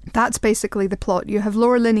 That's basically the plot. You have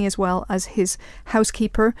Laura Linney as well as his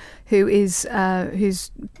housekeeper, who's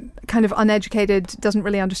kind of uneducated, doesn't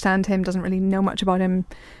really understand him, doesn't really know much about him,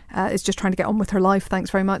 is just trying to get on with her life. Thanks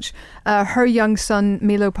very much. Her young son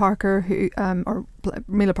Milo Parker,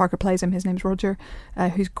 Milo Parker plays him. His name's Roger,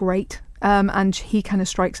 who's great, and he kind of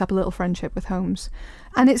strikes up a little friendship with Holmes.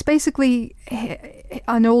 And it's basically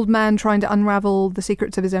an old man trying to unravel the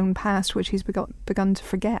secrets of his own past, which he's begun to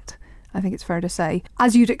forget. I think it's fair to say.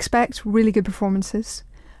 As you'd expect, really good performances,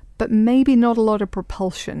 but maybe not a lot of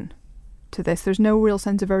propulsion to this. There's no real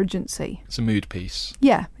sense of urgency. It's a mood piece.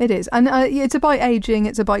 Yeah, it is. And it's about aging,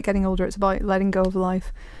 it's about getting older, it's about letting go of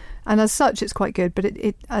life. And as such, it's quite good, but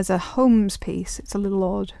it as a Holmes piece, it's a little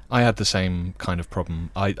odd. I had the same kind of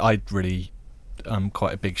problem. I really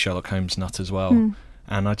quite a big Sherlock Holmes nut as well.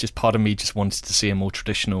 And part of me just wanted to see a more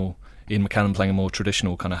traditional, Ian McKellen playing a more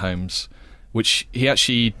traditional kind of Holmes, which he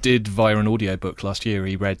actually did via an audiobook last year.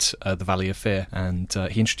 He read The Valley of Fear, and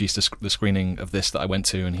he introduced the screening of this that I went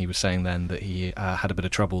to, and he was saying then that he had a bit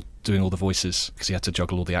of trouble doing all the voices because he had to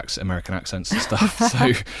juggle all the American accents and stuff.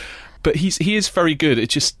 But he is very good. It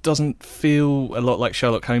just doesn't feel a lot like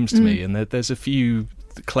Sherlock Holmes to me, and there's a few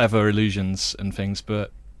clever allusions and things,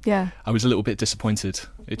 but yeah, I was a little bit disappointed.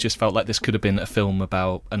 It just felt like this could have been a film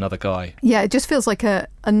about another guy. Yeah, it just feels like a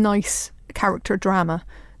nice character drama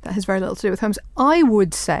that has very little to do with Holmes. I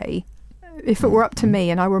would say, if it were up to me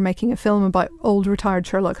and I were making a film about old retired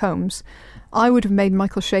Sherlock Holmes, I would have made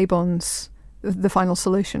Michael Chabon's The Final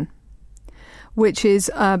Solution, which is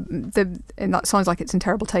and that sounds like it's in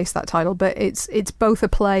terrible taste, that title, but it's both a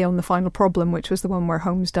play on The Final Problem, which was the one where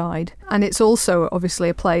Holmes died, and it's also obviously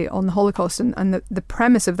a play on the Holocaust. And the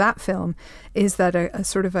premise of that film is that a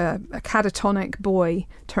sort of a catatonic boy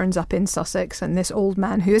turns up in Sussex, and this old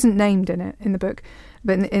man, who isn't named in the book,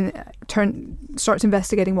 but starts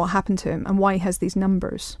investigating what happened to him and why he has these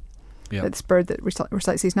numbers. Yeah. This bird that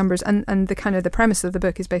recites these numbers, and the premise of the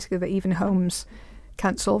book is basically that even Holmes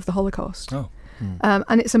can't solve the Holocaust. Oh.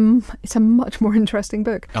 And it's a much more interesting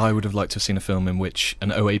book. I would have liked to have seen a film in which an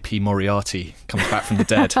OAP Moriarty comes back from the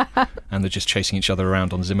dead and they're just chasing each other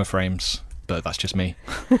around on Zimmer frames. But that's just me.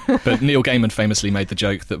 But Neil Gaiman famously made the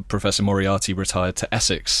joke that Professor Moriarty retired to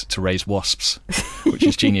Essex to raise wasps, which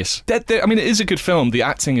is genius. I mean, it is a good film. The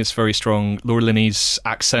acting is very strong. Laura Linney's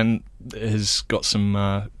accent has got some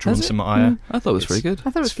drawn some ire. I thought it was pretty good. I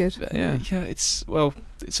thought it was good. Yeah, it's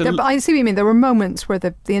but I see what you mean. There were moments where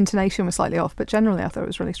the intonation was slightly off, but generally I thought it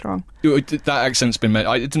was really strong. That accent's been made.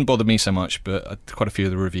 It didn't bother me so much, but quite a few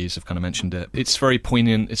of the reviews have kind of mentioned it. It's very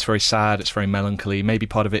poignant. It's very sad. It's very melancholy. Maybe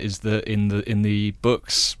part of it is that in the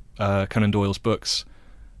books, Conan Doyle's books,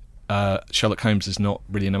 Sherlock Holmes is not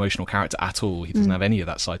really an emotional character at all. He doesn't have any of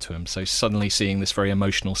that side to him. So suddenly seeing this very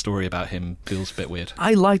emotional story about him feels a bit weird.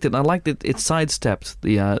 I liked it. It sidestepped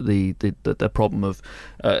the problem of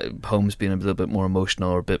Holmes being a little bit more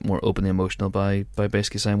emotional or a bit more openly emotional by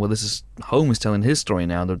basically saying, well, this is Holmes telling his story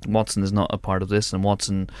now. That Watson is not a part of this, and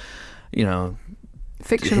Watson,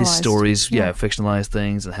 fictionalized. His stories, fictionalized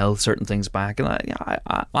things and held certain things back. And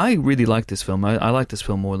I really like this film. I like this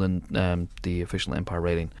film more than the official Empire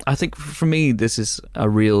rating. I think for me, this is a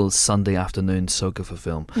real Sunday afternoon soak of a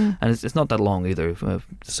film, and it's not that long either.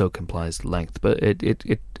 Soak implies length, but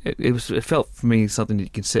it felt for me something that you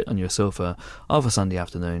can sit on your sofa of a Sunday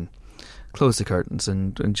afternoon, close the curtains,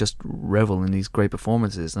 and just revel in these great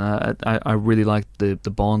performances. And I really liked the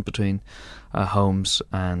bond between Holmes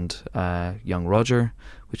and young Roger,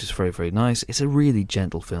 which is very, very nice. It's a really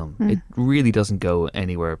gentle film. It really doesn't go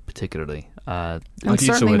anywhere particularly. And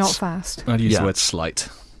certainly not fast. I'd use the word slight.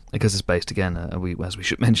 Because it's based, again, as we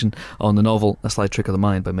should mention, on the novel A Slight Trick of the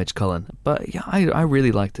Mind by McKellen. But yeah, I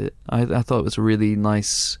really liked it. I thought it was a really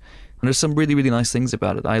nice... And there's some really, really nice things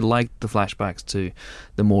about it. I liked the flashbacks to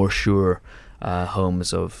the more sure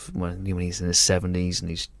Holmes of when he's in his 70s and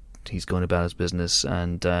he's going about his business.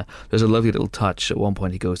 And there's a lovely little touch. At one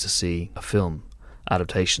point he goes to see a film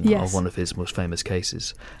adaptation of one of his most famous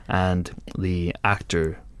cases. And the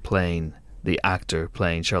actor playing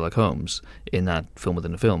Sherlock Holmes in that film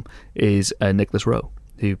within the film is Nicholas Rowe,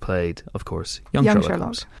 who played, of course, young Sherlock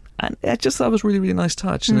Holmes. And I just thought it was a really, really nice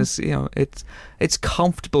touch. And it's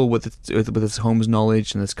comfortable with its Holmes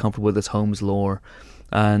knowledge, and it's comfortable with its Holmes lore.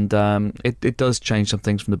 And it does change some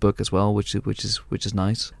things from the book as well, which is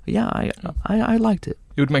nice. Yeah, I liked it.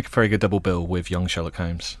 It would make a very good double bill with young Sherlock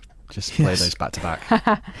Holmes. Just play those back to back.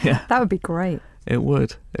 Yeah, that would be great. It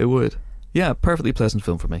would. Yeah, perfectly pleasant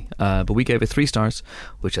film for me. But we gave it 3 stars,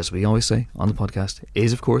 which, as we always say on the podcast,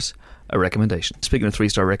 is, of course, a recommendation. Speaking of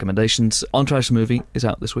 3-star recommendations, Entourage the movie is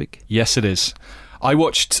out this week. Yes, it is. I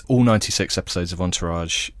watched all 96 episodes of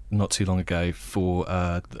Entourage not too long ago for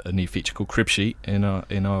a new feature called Crib Sheet in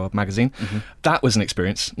our magazine. Mm-hmm. That was an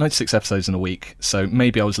experience. 96 episodes in a week, so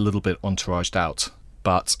maybe I was a little bit entouraged out.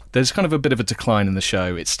 But there's kind of a bit of a decline in the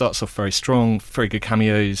show. It starts off very strong, very good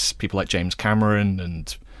cameos, people like James Cameron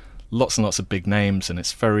and lots of big names, and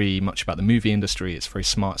it's very much about the movie industry. It's very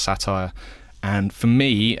smart satire. And for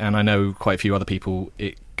me, and I know quite a few other people,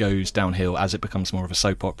 it goes downhill as it becomes more of a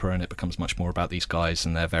soap opera, and it becomes much more about these guys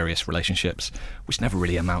and their various relationships, which never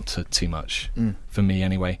really amount to too much, for me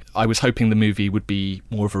anyway. I was hoping the movie would be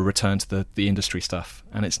more of a return to the industry stuff,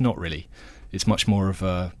 and it's not really. It's much more of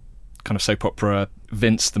a kind of soap opera.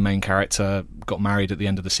 Vince, the main character, got married at the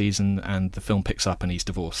end of the season, and the film picks up and he's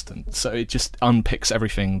divorced, and so it just unpicks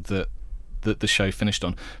everything that the show finished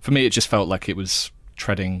on. For me, it just felt like it was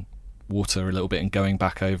treading water a little bit and going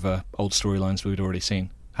back over old storylines we'd already seen.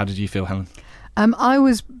 How did you feel, Helen? I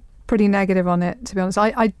was pretty negative on it, to be honest.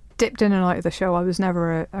 I dipped in and out of the show. I was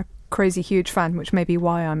never a crazy huge fan, which may be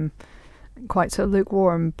why I'm quite so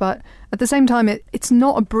lukewarm. But at the same time, it's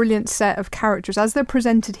not a brilliant set of characters. As they're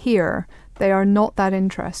presented here, they are not that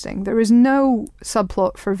interesting. There is no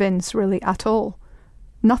subplot for Vince really at all.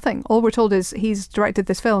 Nothing. All we're told is he's directed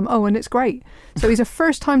this film. Oh, and it's great. So he's a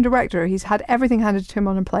first-time director. He's had everything handed to him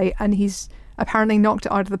on a plate, and he's apparently knocked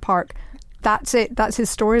it out of the park. That's it. That's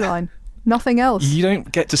his storyline. Nothing else. You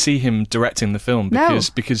don't get to see him directing the film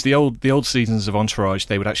because the old seasons of Entourage,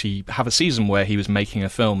 they would actually have a season where he was making a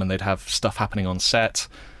film and they'd have stuff happening on set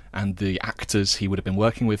and the actors he would have been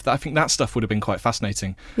working with. I think that stuff would have been quite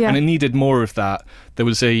fascinating. Yeah. And it needed more of that. There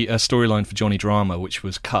was a storyline for Johnny Drama which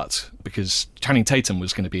was cut because Channing Tatum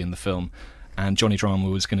was going to be in the film, and Johnny Drama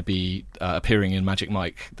was going to be appearing in Magic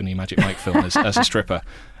Mike, the new Magic Mike film, as a stripper.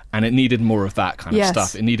 And it needed more of that kind of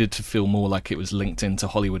stuff. It needed to feel more like it was linked into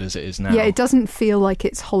Hollywood as it is now. Yeah, it doesn't feel like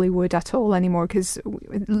it's Hollywood at all anymore, because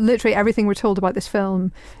literally everything we're told about this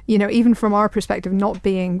film, you know, even from our perspective, not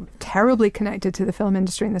being terribly connected to the film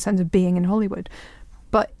industry in the sense of being in Hollywood,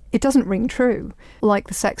 but it doesn't ring true, like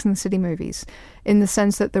the Sex and the City movies, in the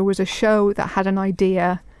sense that there was a show that had an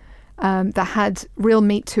idea, that had real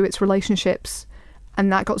meat to its relationships,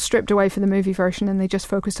 and that got stripped away for the movie version, and they just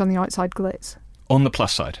focused on the outside glitz. On the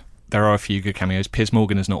plus side, there are a few good cameos. Piers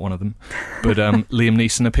Morgan is not one of them, but Liam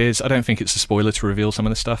Neeson appears. I don't think it's a spoiler to reveal some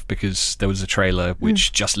of this stuff, because there was a trailer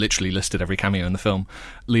which just literally listed every cameo in the film.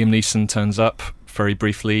 Liam Neeson turns up very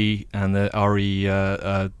briefly, and the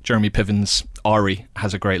Jeremy Piven's Ari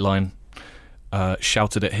has a great line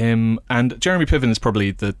shouted at him, and Jeremy Piven is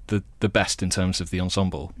probably the best in terms of the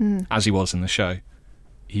ensemble, as he was in the show.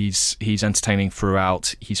 He's entertaining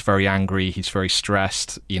throughout. He's very angry. He's very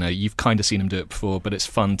stressed. You know, you've kind of seen him do it before, but it's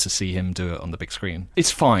fun to see him do it on the big screen.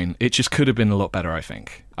 It's fine. It just could have been a lot better, I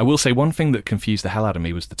think. I will say one thing that confused the hell out of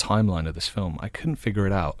me was the timeline of this film. I couldn't figure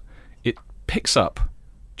it out. It picks up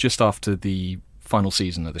just after the final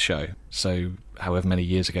season of the show, so however many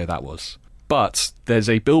years ago that was. But there's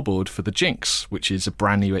a billboard for The Jinx, which is a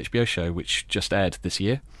brand new HBO show which just aired this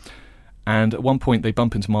year. And at one point they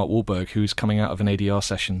bump into Mark Wahlberg, who's coming out of an ADR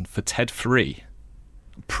session for Ted 3.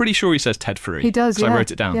 I'm pretty sure he says Ted 3. He does, yeah. I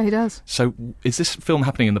wrote it down. Yeah, he does. So is this film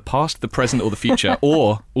happening in the past, the present, or the future,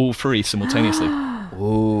 or all three simultaneously?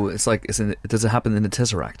 Oh, it's like, does it happen in the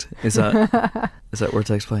Tesseract? Is that where it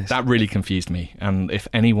takes place? That really confused me. And if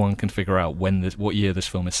anyone can figure out what year this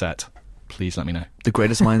film is set, please let me know. The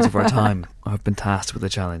greatest minds of our time have been tasked with a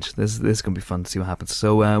challenge. This is going to be fun to see what happens.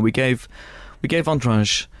 So we gave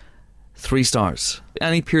Entourage 3 stars.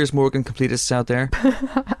 Any Piers Morgan completists out there?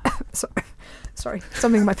 Sorry,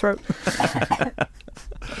 something in my throat.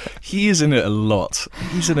 He is in it a lot.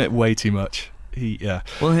 He's in it way too much.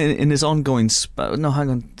 Well, in his ongoing no, hang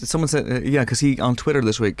on. Someone said because he on Twitter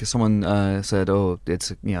this week, someone said, "Oh, it's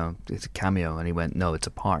a cameo," and he went, "No, it's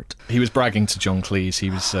a part." He was bragging to John Cleese. He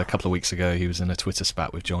was a couple of weeks ago. He was in a Twitter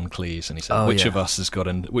spat with John Cleese, and he said, "Which of us has got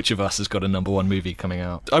a number one movie coming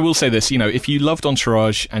out?" I will say this: if you loved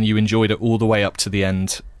Entourage and you enjoyed it all the way up to the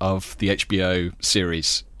end of the HBO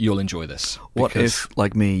series, you'll enjoy this. What if,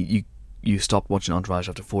 like me, you stopped watching Entourage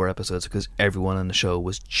after 4 episodes because everyone in the show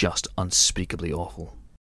was just unspeakably awful?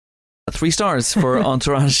 3 stars for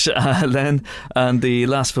Entourage, Len. And the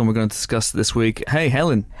last film we're going to discuss this week. Hey,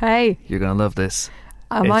 Helen. Hey. You're going to love this.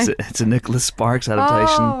 It's a Nicholas Sparks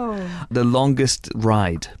adaptation. Oh. The Longest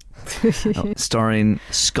Ride. Starring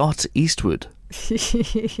Scott Eastwood.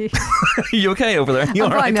 You okay over there? You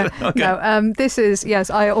all right? No, okay. no. This is,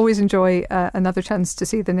 yes, I always enjoy another chance to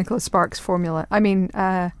see the Nicholas Sparks formula. I mean,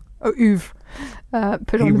 oeuvre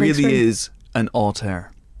put on the big really screen. is an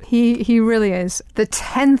auteur. He really is. The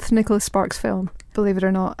 10th Nicholas Sparks film, believe it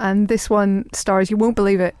or not. And this one stars, you won't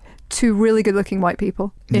believe it, 2 really good-looking white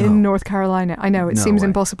people in North Carolina. I know, it seems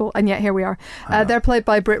impossible, and yet here we are. They're played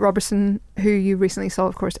by Britt Robertson, who you recently saw,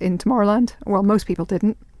 of course, in Tomorrowland. Well, most people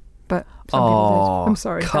didn't, but some people did. I'm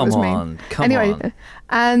sorry, that was mean. Come on.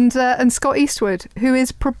 And Scott Eastwood, who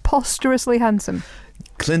is preposterously handsome.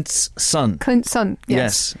 Clint's son.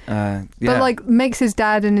 Yes. Yeah. But makes his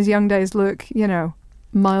dad in his young days look,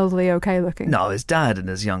 mildly okay looking. No, his dad in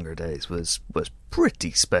his younger days was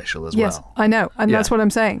pretty special as yes, well. I know, and that's what I'm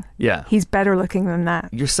saying. Yeah. He's better looking than that.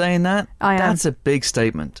 You're saying that? I am. That's a big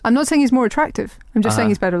statement. I'm not saying he's more attractive. I'm just saying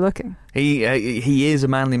he's better looking. He is a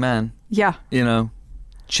manly man. Yeah.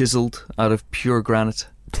 Chiseled out of pure granite.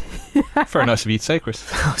 Very nice of you to say, Chris.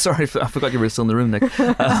 Sorry, I forgot you were still in the room, Nick.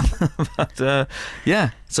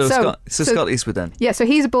 So Scott Eastwood then. Yeah, so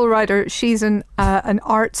he's a bull rider. She's an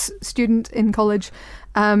arts student in college.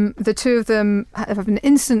 The two of them have an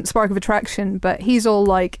instant spark of attraction, but he's all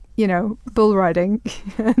bull riding,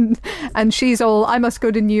 and she's all, I must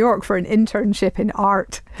go to New York for an internship in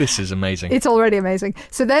art. This is amazing. It's already amazing.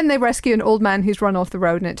 So then they rescue an old man who's run off the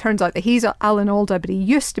road, and it turns out that he's Alan Alda, but he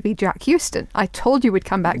used to be Jack Houston. I told you we'd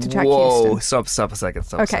come back to Jack Houston. Whoa, stop a second.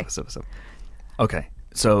 Stop. Okay,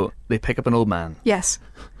 so they pick up an old man. Yes.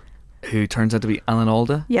 Who turns out to be Alan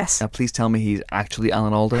Alda. Yes. Now, please tell me he's actually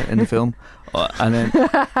Alan Alda in the film. And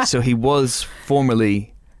then, so he was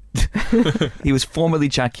formerly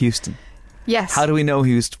Jack Houston. Yes. How do we know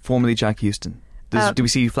he was formerly Jack Houston? Do we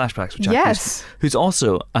see flashbacks with Jack Houston? Who's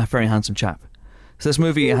also a very handsome chap. So this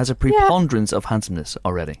movie has a preponderance of handsomeness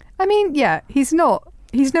already. I mean, yeah, he's no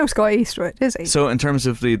Scott Eastwood, is he? So in terms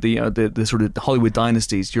of the sort of Hollywood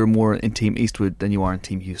dynasties, you're more in Team Eastwood than you are in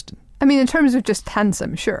Team Houston. I mean, in terms of just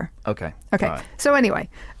handsome, sure. Okay. Right. So anyway,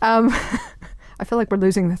 I feel like we're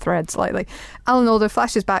losing the thread slightly. Alan Alda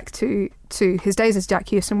flashes back to his days as Jack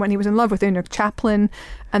Houston when he was in love with Una Chaplin,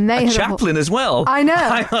 and they had Chaplin as well. I know.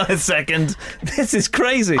 Hang on a second. This is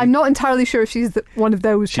crazy. I'm not entirely sure if she's one of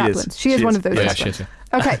those Chaplins. She is one of those. Yeah, Chaplins. she is.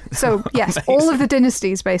 Okay, so yes, all of the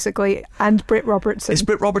dynasties basically, and Britt Robertson. Is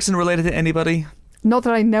Britt Robertson related to anybody? Not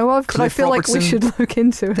that I know of, but I feel like we should look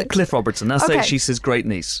into it. Cliff Robertson. That's say she's his great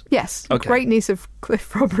niece. Yes, okay. Great niece of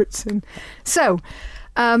Cliff Robertson. So,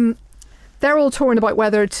 they're all torn about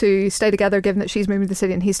whether to stay together, given that she's moving to the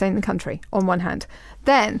city and he's staying in the country, on one hand.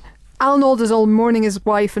 Then, Alan Alda's all mourning his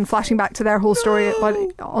wife and flashing back to their whole story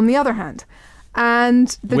on the other hand.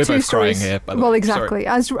 And We're both crying here, by the way. Well, exactly,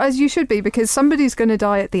 as you should be, because somebody's going to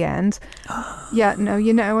die at the end. Yeah, no,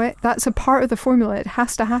 you know it. That's a part of the formula. It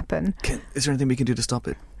has to happen. Is there anything we can do to stop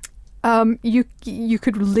it? You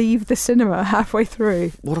could leave the cinema halfway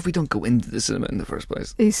through. What if we don't go into the cinema in the first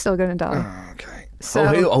place? He's still going to die. Oh, okay.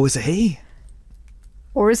 So, is it he?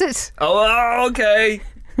 Or is it? Oh, okay.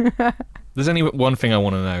 There's only one thing I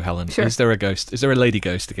want to know, Helen. Sure. Is there a ghost? Is there a lady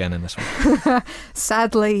ghost again in this one?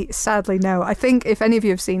 Sadly, no. I think if any of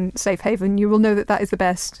you have seen Safe Haven, you will know that is the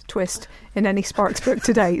best twist in any Sparks book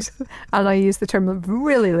to date. And I use the term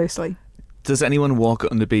really loosely. Does anyone walk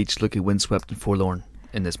on the beach looking windswept and forlorn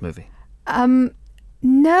in this movie?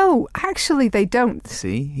 No, actually they don't.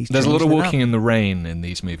 See? There's a lot of walking in the rain in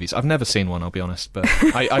these movies. I've never seen one, I'll be honest, but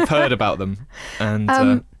I've heard about them.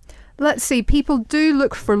 And let's see, people do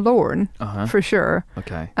look forlorn, for sure.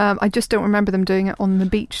 Okay. I just don't remember them doing it on the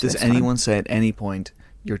beach. Does anyone say at any point,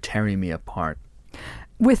 "You're tearing me apart"?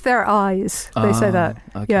 With their eyes, they say that.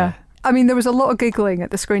 Okay. Yeah. I mean, there was a lot of giggling at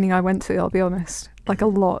the screening I went to, I'll be honest. Like, a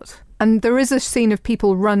lot. And there is a scene of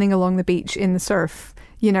people running along the beach in the surf,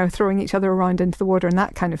 throwing each other around into the water and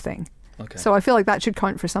that kind of thing. Okay. So I feel like that should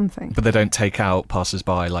count for something. But they don't take out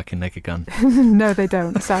passers-by like in Naked Gun. No, they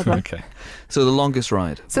don't, sadly. Okay. So The Longest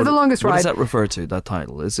Ride. So The Longest Ride. What does that refer to, that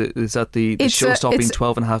title? Is that the show-stopping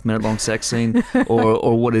 12.5-minute long sex scene?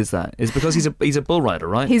 or what is that? It's because he's a bull rider,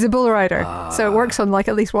 right? He's a bull rider. So it works on like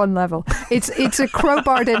at least one level. It's a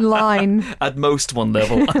crowbarred in line. At most one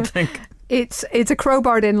level, I think. It's a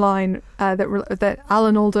crowbarred in line that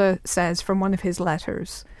Alan Alda says from one of his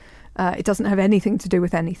letters. It doesn't have anything to do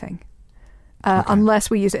with anything.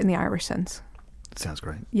 Unless we use it in the Irish sense. Sounds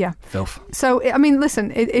great. Yeah. Filth. So, I mean,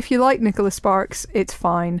 listen, if you like Nicholas Sparks, it's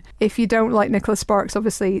fine. If you don't like Nicholas Sparks,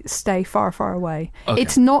 obviously stay far, far away. Okay.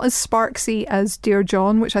 It's not as Sparksy as Dear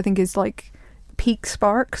John, which I think is like peak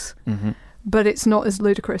Sparks, but it's not as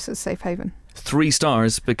ludicrous as Safe Haven. 3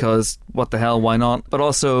 stars because what the hell, why not? But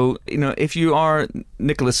also, if you are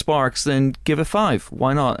Nicholas Sparks, then give it 5.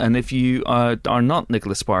 Why not? And if you are not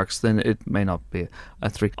Nicholas Sparks, then it may not be a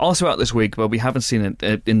 3. Also out this week, but we haven't seen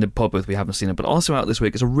it in the pub booth. We haven't seen it, but also out this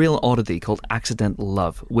week is a real oddity called Accidental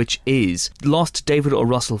Love, which is lost David O.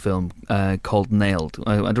 Russell film called Nailed.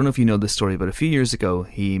 I don't know if you know this story, but a few years ago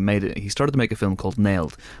he started to make a film called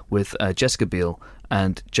Nailed with Jessica Biel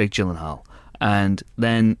and Jake Gyllenhaal, and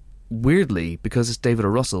then weirdly, because it's David O.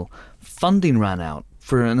 Russell, funding ran out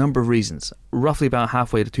for a number of reasons, roughly about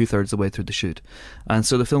halfway to 2/3 the way through the shoot. And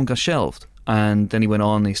so the film got shelved. And then he went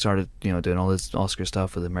on and he started, doing all his Oscar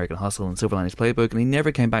stuff with American Hustle and Silver Linings Playbook, and he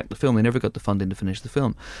never came back to the film. He never got the funding to finish the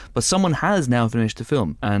film. But someone has now finished the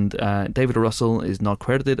film, and David O. Russell is not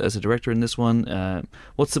credited as a director in this one.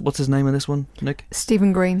 What's his name in this one, Nick?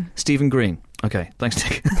 Stephen Green. Stephen Green. Okay, thanks,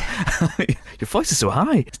 Nick. Your voice is so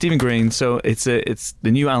high. Stephen Green. So it's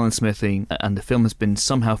the new Alan Smith thing, and the film has been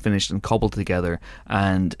somehow finished and cobbled together,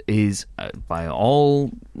 and is, by all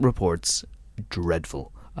reports,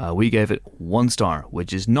 dreadful. We gave it 1 star,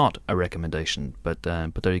 which is not a recommendation, but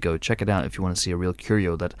there you go. Check it out if you want to see a real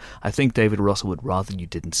curio that I think David Russell would rather you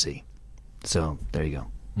didn't see. So there you go.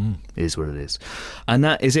 It is what it is. And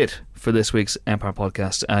that is it for this week's Empire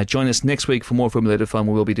Podcast. Join us next week for more Formulated Fun.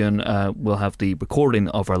 We'll have the recording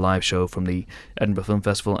of our live show from the Edinburgh Film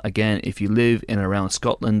Festival. Again, if you live in and around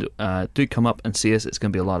Scotland, do come up and see us. It's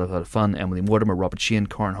going to be a lot of fun. Emily Mortimer, Robert Sheehan,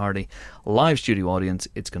 Corin Hardy, live studio audience.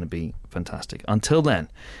 It's going to be fantastic. Until then,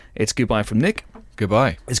 it's goodbye from Nick.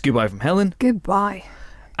 Goodbye. It's goodbye from Helen. Goodbye.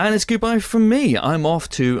 And it's goodbye from me. I'm off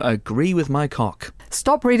to agree with my cock.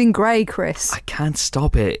 Stop reading Grey, Chris. I can't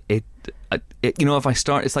stop it. If I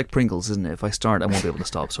start, it's like Pringles, isn't it? If I start, I won't be able to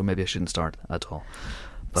stop. So maybe I shouldn't start at all.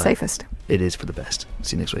 But safest. It is for the best.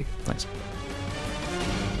 See you next week. Thanks.